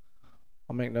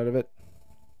 I'll make note of it.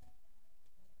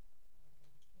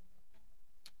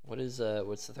 What's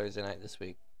the Thursday night this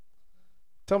week?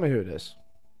 Tell me who it is.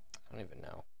 I don't even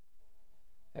know.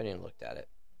 I haven't even looked at it.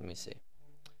 Let me see.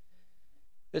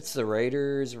 It's the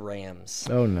Raiders Rams.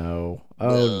 Oh no! Oh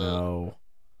no!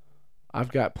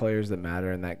 I've got players that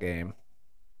matter in that game.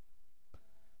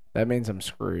 That means I'm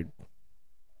screwed.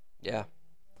 Yeah,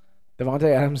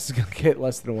 Devontae Adams is gonna get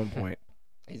less than 1 point.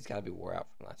 he's got to be wore out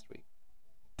from last week.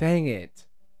 Dang it!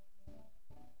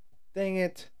 Dang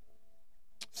it!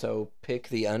 So pick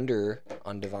the under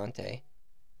on Devontae,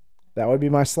 That would be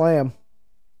my slam,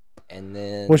 and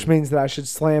then which means that I should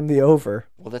slam the over.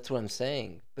 well, that's what I'm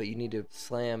saying. But you need to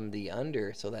slam the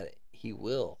under so that he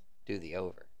will do the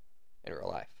over in real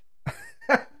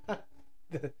life.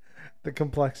 the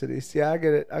complexities. Yeah, I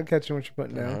get it. I'm catching what you're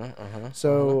putting down. Uh-huh.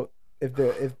 So if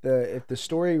the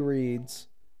story reads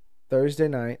Thursday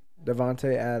night,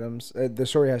 Devontae Adams. The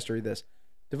story has to read this.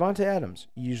 Devontae Adams,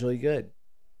 usually good.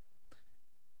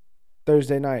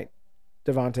 Thursday night,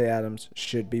 Devontae Adams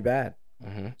should be bad.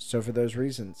 Mm-hmm. So for those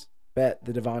reasons, bet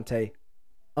the Devontae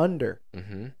under.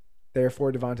 Mm-hmm.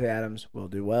 Therefore, Devontae Adams will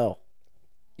do well.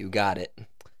 You got it.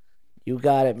 You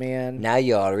got it, man. Now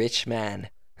you're a rich man.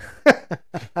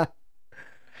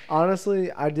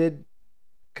 Honestly, I did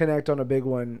connect on a big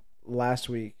one last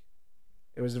week.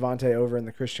 It was Devontae over in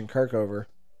the Christian Kirk over.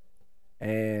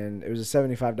 And it was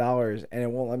 $75, and it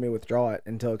won't let me withdraw it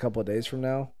until a couple of days from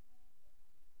now.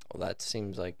 Well, that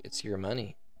seems like it's your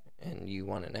money, and you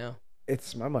want it now.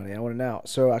 It's my money. I want it now.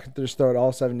 So I could just throw it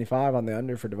all 75 on the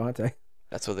under for Devontae.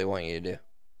 That's what they want you to do.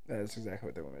 That's exactly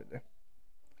what they want me to do.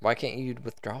 Why can't you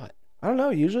withdraw it? I don't know.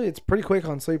 Usually it's pretty quick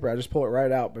on Sleeper. I just pull it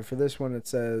right out. But for this one, it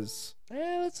says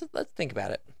Let's think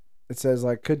about it.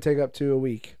 like could take up to a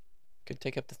week. Could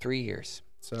take up to 3 years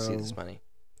So to see this money.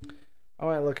 I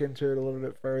might look into it a little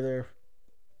bit further.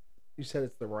 You said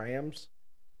it's the Rams?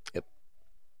 Yep.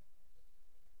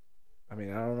 I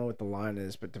mean, I don't know what the line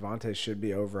is, but Devontae should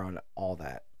be over on all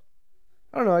that.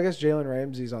 I don't know. I guess Jalen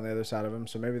Ramsey's on the other side of him,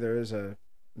 so maybe there is a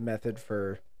method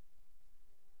for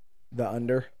the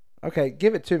under. Okay,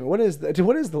 give it to me. What is the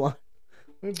line?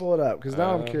 Let me pull it up because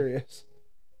now I'm curious.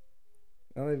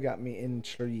 Now they've got me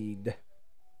intrigued.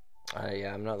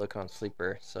 Yeah, I'm not looking on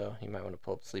Sleeper, so you might want to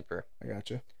pull up Sleeper. I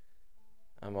got you.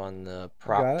 I'm on the Got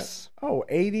props. it. Oh,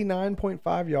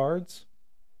 89.5 yards.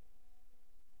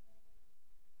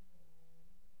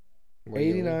 Where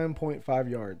you lean? 89.5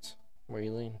 yards. Where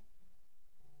you lean?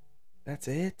 That's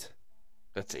it,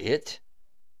 That's it?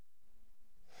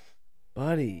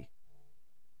 buddy.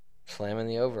 Slamming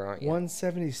the over, aren't you?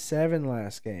 177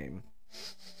 last game.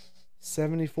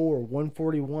 74,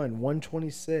 141,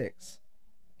 126.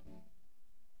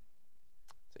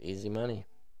 It's easy money.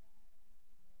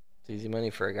 It's easy money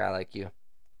for a guy like you.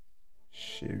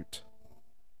 Shoot.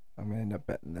 I'm going to end up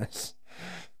betting this.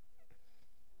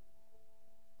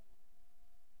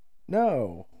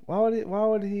 No. Why would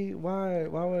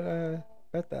I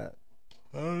bet that?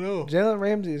 I don't know. Jalen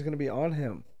Ramsey is going to be on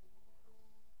him.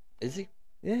 Is he?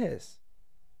 Yes.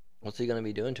 What's he going to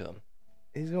be doing to him?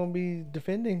 He's going to be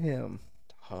defending him.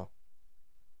 Oh.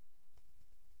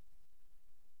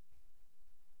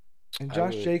 And I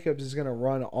Josh would- Jacobs is going to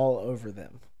run all over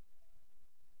them.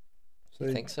 So You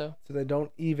they, think so? so they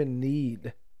don't even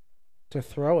need to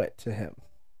throw it to him.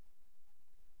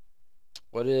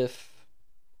 What if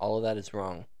all of that is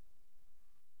wrong?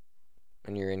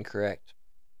 And you're incorrect.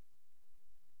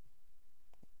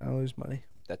 I lose money.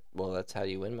 That's how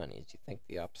you win money, is you think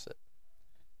the opposite.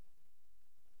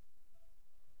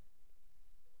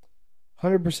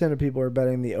 100% of people are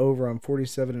betting the over on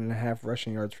 47.5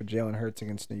 rushing yards for Jalen Hurts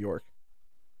against New York.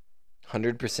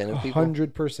 100% of people?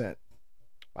 100%.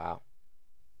 Wow.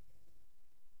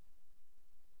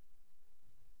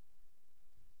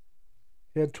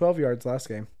 He had 12 yards last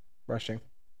game, rushing.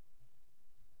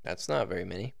 That's not very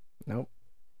many. Nope.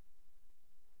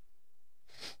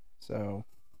 So,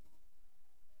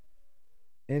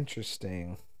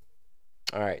 interesting.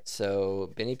 All right,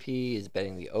 so Benny P is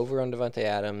betting the over on Devontae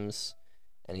Adams,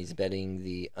 and he's betting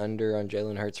the under on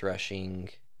Jalen Hurts rushing.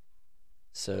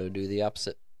 So do the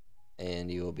opposite,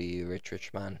 and you will be rich,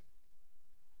 rich man.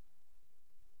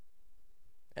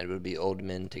 And it would be old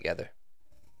men together.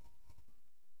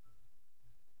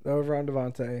 The over on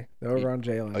Devontae. The over on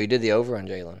Jalen. Oh, you did the over on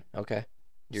Jalen. Okay.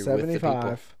 You're with the people.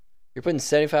 75. You're putting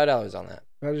 $75 on that.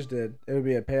 I just did. It would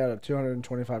be a payout of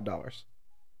 $225.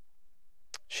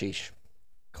 Sheesh.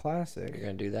 Classic You're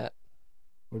going to do that?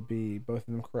 would be both of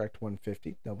them correct.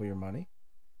 150, double your money,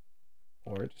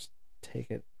 or just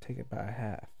take it by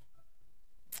half.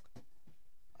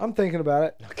 I'm thinking about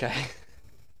it. Okay.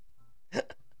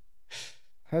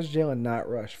 How's Jalen not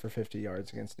rush for 50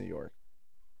 yards against New York?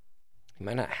 You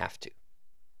might not have to.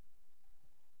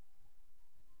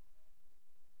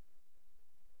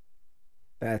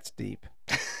 That's deep.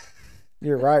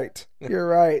 You're right. You're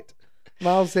right.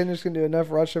 Miles Sanders can do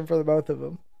enough rushing for the both of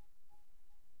them.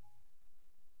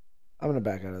 I'm gonna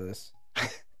back out of this.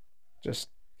 Just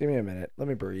give me a minute. Let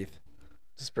me breathe.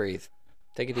 Just breathe.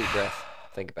 Take a deep breath.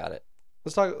 Think about it.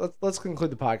 Let's talk. Let's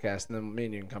conclude the podcast, and then me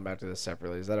and you can come back to this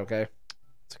separately. Is that okay?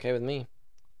 It's okay with me.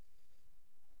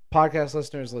 Podcast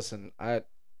listeners, listen. I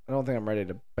don't think I'm ready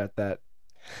to bet that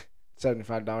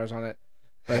 $75 on it,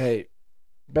 but hey,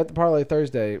 bet the parlay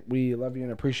Thursday. We love you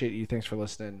and appreciate you. Thanks for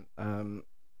listening.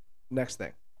 Next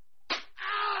thing.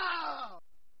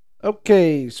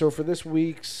 Okay, so for this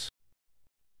week's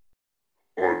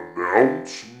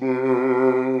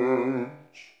Announcement.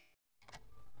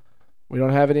 we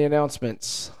don't have any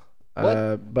announcements.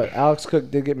 But Alex Cook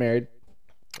did get married.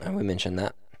 We mentioned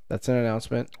that. That's an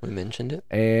announcement. We mentioned it.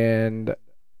 And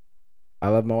I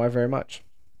love my wife very much.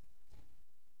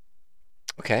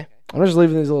 Okay. I'm just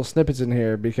leaving these little snippets in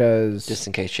here because Just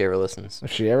in case she ever listens.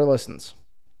 if she ever listens,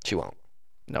 She won't.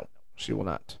 no, she will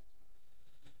not.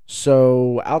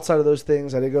 So outside of those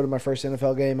things, I did go to my first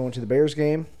NFL game. I went to the Bears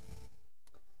game.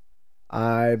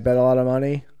 I bet a lot of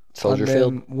money Soldier on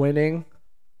Field. them winning,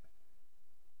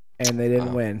 and they didn't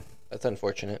Wow. win. That's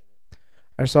unfortunate.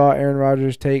 I saw Aaron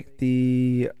Rodgers take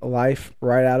the life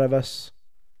right out of us.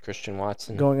 Christian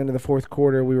Watson. Going into the fourth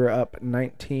quarter, we were up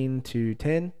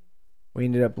 19-10. We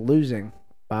ended up losing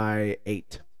by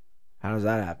 8. How does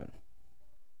that happen?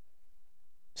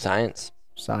 Science.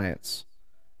 Science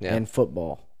Yeah. and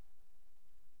football.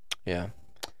 Yeah.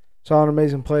 Saw an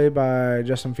amazing play by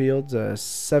Justin Fields, a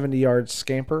 70-yard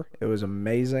scamper. It was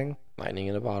amazing. Lightning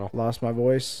in a bottle. Lost my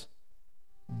voice,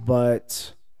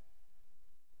 but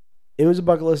it was a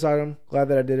bucket list item. Glad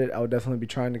that I did it. I would definitely be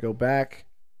trying to go back.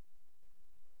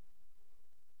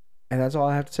 And that's all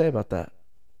I have to say about that.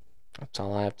 That's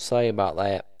all I have to say about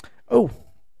that. Oh,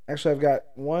 actually, I've got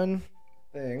one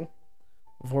thing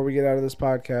before we get out of this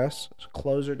podcast. Let's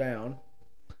close her down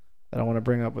that I want to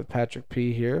bring up with Patrick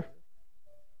P. here.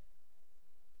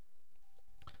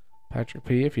 Patrick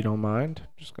P., if you don't mind,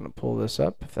 just going to pull this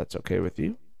up if that's okay with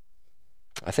you.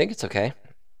 I think it's okay.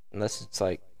 Unless it's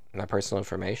like my personal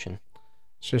information.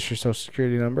 It's just your social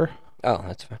security number, Oh,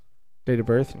 that's fine. date of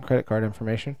birth, and credit card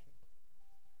information.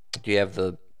 Do you have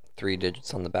the 3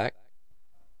 digits on the back?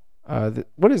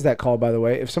 What is that called, by the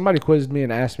way? If somebody quizzed me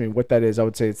and asked me what that is, I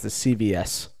would say it's the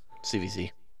CVS.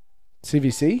 CVC.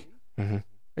 CVC? Mm-hmm. Are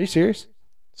you serious?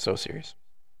 So serious.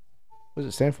 What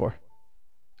does it stand for?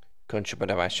 Shipping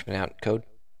out code.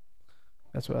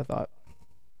 That's what I thought.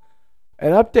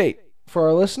 An update for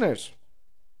our listeners.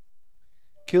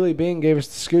 Keely Bean gave us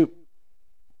the scoop.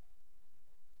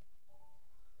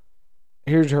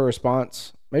 Here's her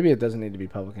response. Maybe it doesn't need to be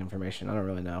public information. I don't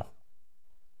really know.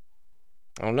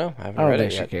 I don't know. I haven't I don't read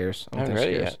think it she yet. cares. I haven't read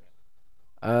it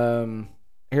yet.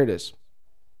 Here it is.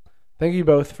 Thank you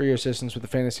both for your assistance with the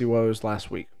fantasy woes last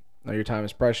week. Now your time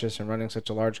is precious, and running such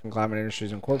a large conglomerate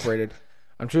Industries Incorporated,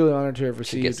 I'm truly honored to have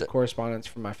gets received it. correspondence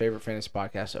from my favorite fantasy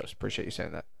podcast host. Appreciate you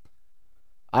saying that.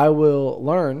 I will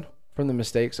learn from the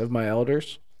mistakes of my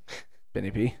elders, Benny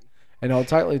P, and hold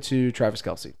tightly to Travis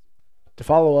Kelce. To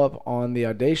follow up on the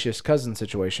audacious cousin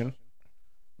situation,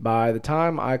 by the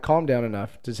time I calmed down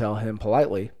enough to tell him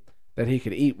politely that he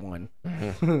could eat one,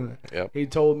 Yep. he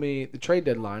told me the trade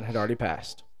deadline had already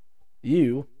passed.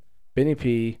 You, Benny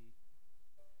P,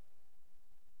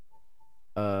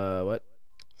 what?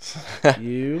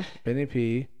 You, Benny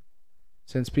P,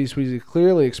 since P. Sweezy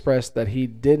clearly expressed that he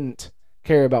didn't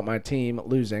care about my team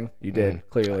losing, you did,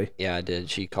 clearly, Yeah, I did.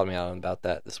 She called me out about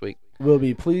that this week. will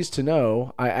be pleased to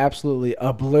know I absolutely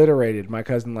obliterated my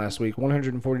cousin last week.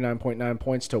 149.9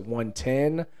 points to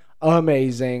 110.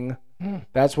 Amazing.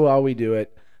 That's why we do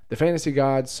it. The fantasy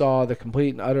gods saw the complete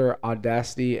and utter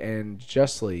audacity and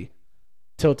justly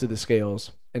tilted the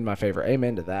scales in my favor.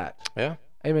 Amen to that. Yeah.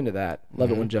 Amen to that.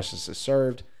 Love it when justice is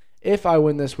served. If I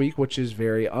win this week, which is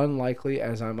very unlikely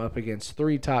as I'm up against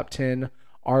 3 top 10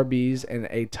 RBs and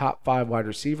a top 5 wide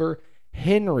receiver,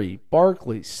 Henry,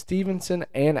 Barkley, Stevenson,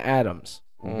 and Adams.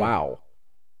 Wow.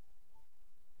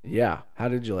 Yeah, how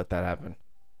did you let that happen?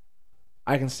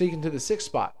 I can sneak into the 6th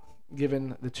spot,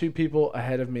 given the 2 people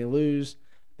ahead of me lose.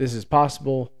 This is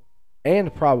possible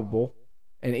and probable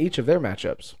in each of their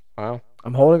matchups. Wow.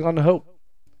 I'm holding on to hope.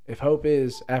 If hope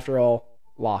is, after all,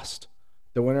 lost,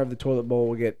 the winner of the toilet bowl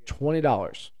will get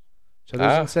 $20. So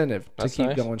there's incentive to that's keep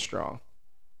nice. going strong.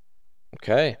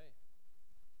 Okay.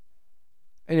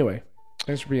 Anyway,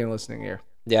 thanks for being listening here.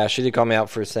 Yeah, she did call me out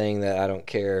for saying that I don't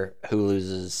care who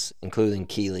loses, including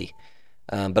Keely.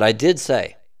 But I did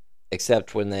say,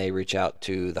 except when they reach out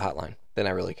to the hotline, then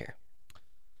I really care.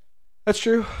 That's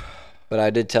true. But I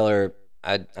did tell her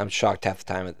I'm shocked half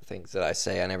the time at the things that I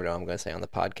say. I never know what I'm going to say on the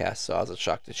podcast, so I was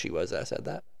shocked that she was that I said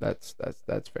that. That's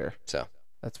fair. So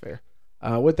That's fair.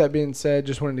 With that being said,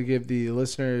 just wanted to give the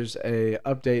listeners a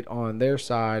update on their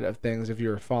side of things. If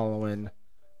you're following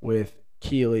with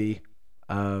Keely,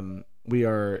 we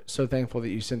are so thankful that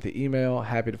you sent the email.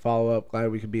 Happy to follow up.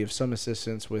 Glad we could be of some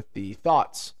assistance with the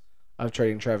thoughts of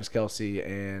trading Travis Kelce,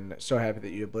 and so happy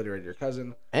that you obliterated your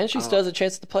cousin. and she still has a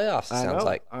chance at the playoffs. It I sounds know,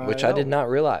 like, I which I did know. not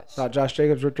realize. Thought Josh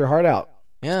Jacobs ripped her heart out.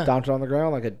 Yeah, Stomped it on the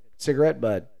ground like a cigarette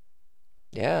bud.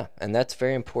 yeah, and that's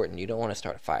very important. You don't want to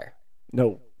start a fire.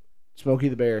 No. Smokey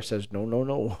the Bear says no, no,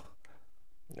 no.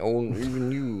 No,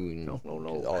 even you. No, no,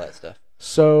 no. All that stuff.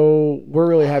 So we're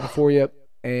really happy for you,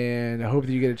 and I hope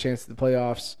that you get a chance at the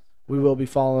playoffs. we will be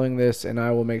following this, and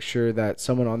I will make sure that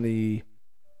someone on the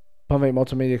Pump Fake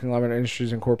Multimedia Conglomerate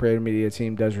Industries Incorporated media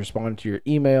team does respond to your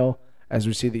email, as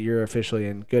we see that you're officially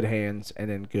in good hands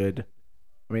and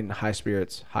in high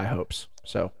spirits, high hopes.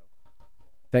 So,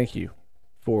 thank you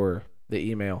for the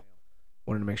email.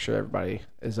 Wanted to make sure everybody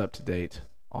is up to date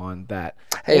on that.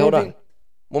 Hey, hold on.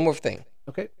 One more thing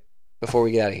Okay. before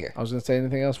we get out of here. I was going to say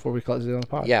anything else before we close it on the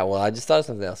pod. Yeah, well, I just thought of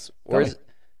something else.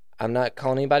 I'm not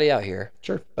calling anybody out here,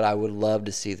 Sure. but I would love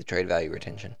to see the trade value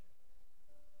retention,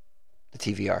 the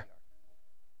TVR.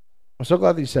 I'm so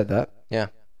glad that you said that. Yeah.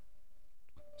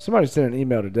 Somebody sent an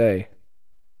email today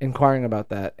inquiring about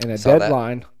that, and a Saw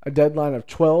that. deadline of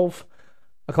 12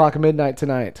 o'clock midnight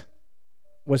tonight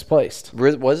was placed.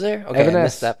 Was there? Okay, Evan I S.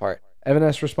 missed that part. Evan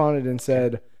S. responded and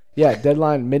said, yeah,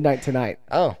 deadline midnight tonight.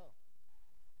 Oh.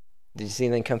 Did you see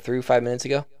anything come through 5 minutes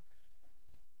ago?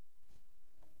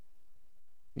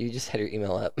 You just had your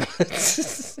email up.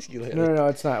 You literally- No,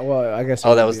 it's not. Well, I guess. it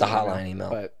Oh, that would was be the an hotline email.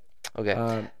 But Okay.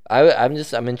 um,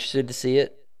 I'm interested to see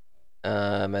it.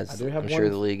 As I do have I'm sure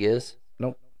one. the league is.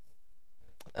 Nope.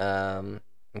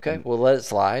 Okay, we'll let it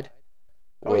slide.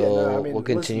 oh, yeah, no, I mean, We'll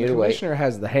listen, continue the to wait. commissioner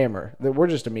has the hammer. We're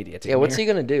just a media team. Yeah, what's here.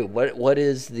 he gonna do? What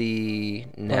is the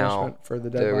now Punishment for the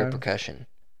the deadline? repercussion?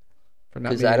 For not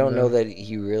Because I meeting don't know the- that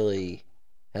he really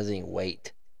has any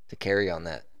weight to carry on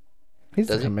that. He's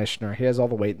the does he? commissioner. He has all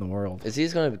the weight in the world. Is he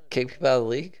just gonna kick people out of the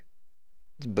league?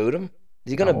 Just boot him?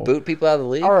 Is he gonna No. boot people out of the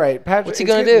league? All right, Patrick. What's he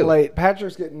it's gonna getting do? Late.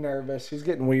 Patrick's getting nervous. He's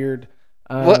getting weird.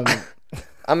 What?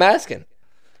 I'm asking.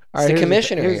 All It's the here's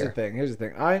commissioner here's here. the thing. Here's the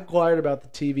thing. I inquired about the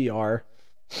TVR,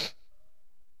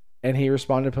 and he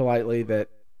responded politely that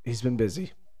he's been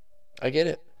busy. I get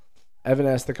it. Evan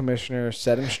S., the commissioner,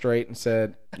 set him straight and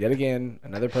said, yet again,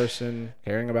 another person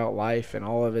caring about life and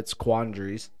all of its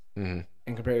quandaries Mhm.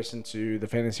 in comparison to the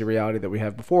fantasy reality that we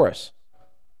have before us.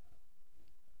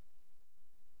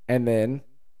 And then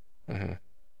Mhm.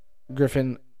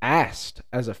 Griffin asked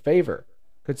as a favor,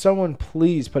 could someone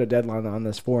please put a deadline on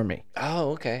this for me?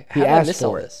 Oh, okay. He How did I asked miss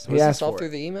all for it. this? He Was asked this all for through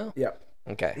it. the email? Yep.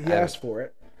 Okay. He asked for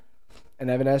it. And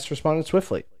Evan S. responded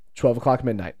swiftly, 12 o'clock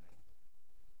midnight.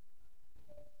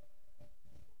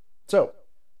 So,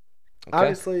 Okay.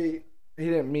 obviously, he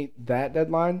didn't meet that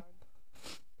deadline.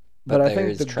 But I there think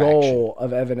is the traction. goal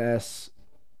of Evan S.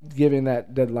 giving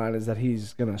that deadline is that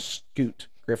he's going to scoot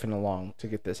Griffin along to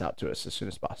get this out to us as soon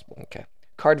as possible. Okay.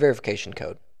 Card verification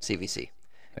code, CVC.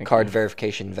 Thank Card you.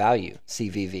 verification value,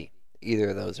 CVV.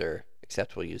 Either of those are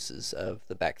acceptable uses of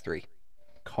the back three.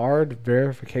 Card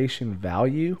verification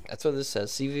value? That's what this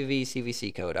says. CVV,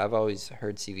 CVC code. I've always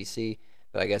heard CVC,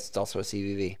 but I guess it's also a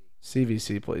CVV.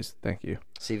 CVC, please. Thank you.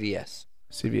 CVS.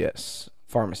 CVS.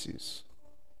 Pharmacies.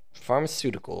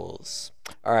 Pharmaceuticals.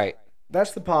 All right.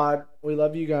 That's the pod. We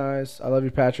love you guys. I love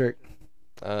you, Patrick.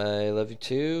 I love you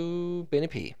too, Benny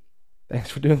P. Thanks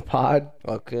for doing the pod.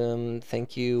 Welcome.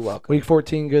 Thank you. Welcome. Week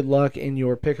 14, good luck in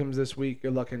your pick'ems this week.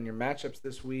 Good luck in your matchups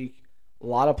this week. A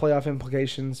lot of playoff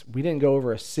implications. We didn't go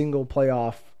over a single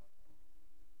playoff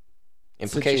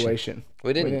Implication. situation.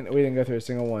 We didn't. We didn't go through a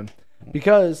single one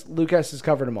because Lucas has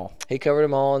covered them all. He covered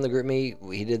them all in the group meet.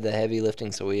 He did the heavy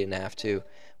lifting, so we didn't have to.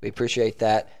 We appreciate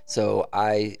that. So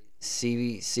I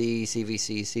CVC,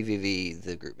 CVC, CVV,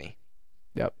 the group me.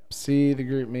 Yep. See the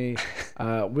group me.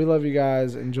 We love you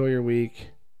guys. Enjoy your week.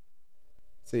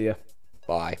 See ya.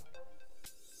 Bye.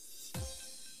 The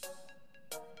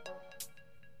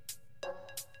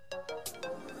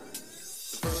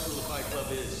first rule of Fight Club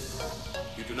is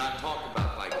you do not talk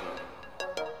about Fight Club.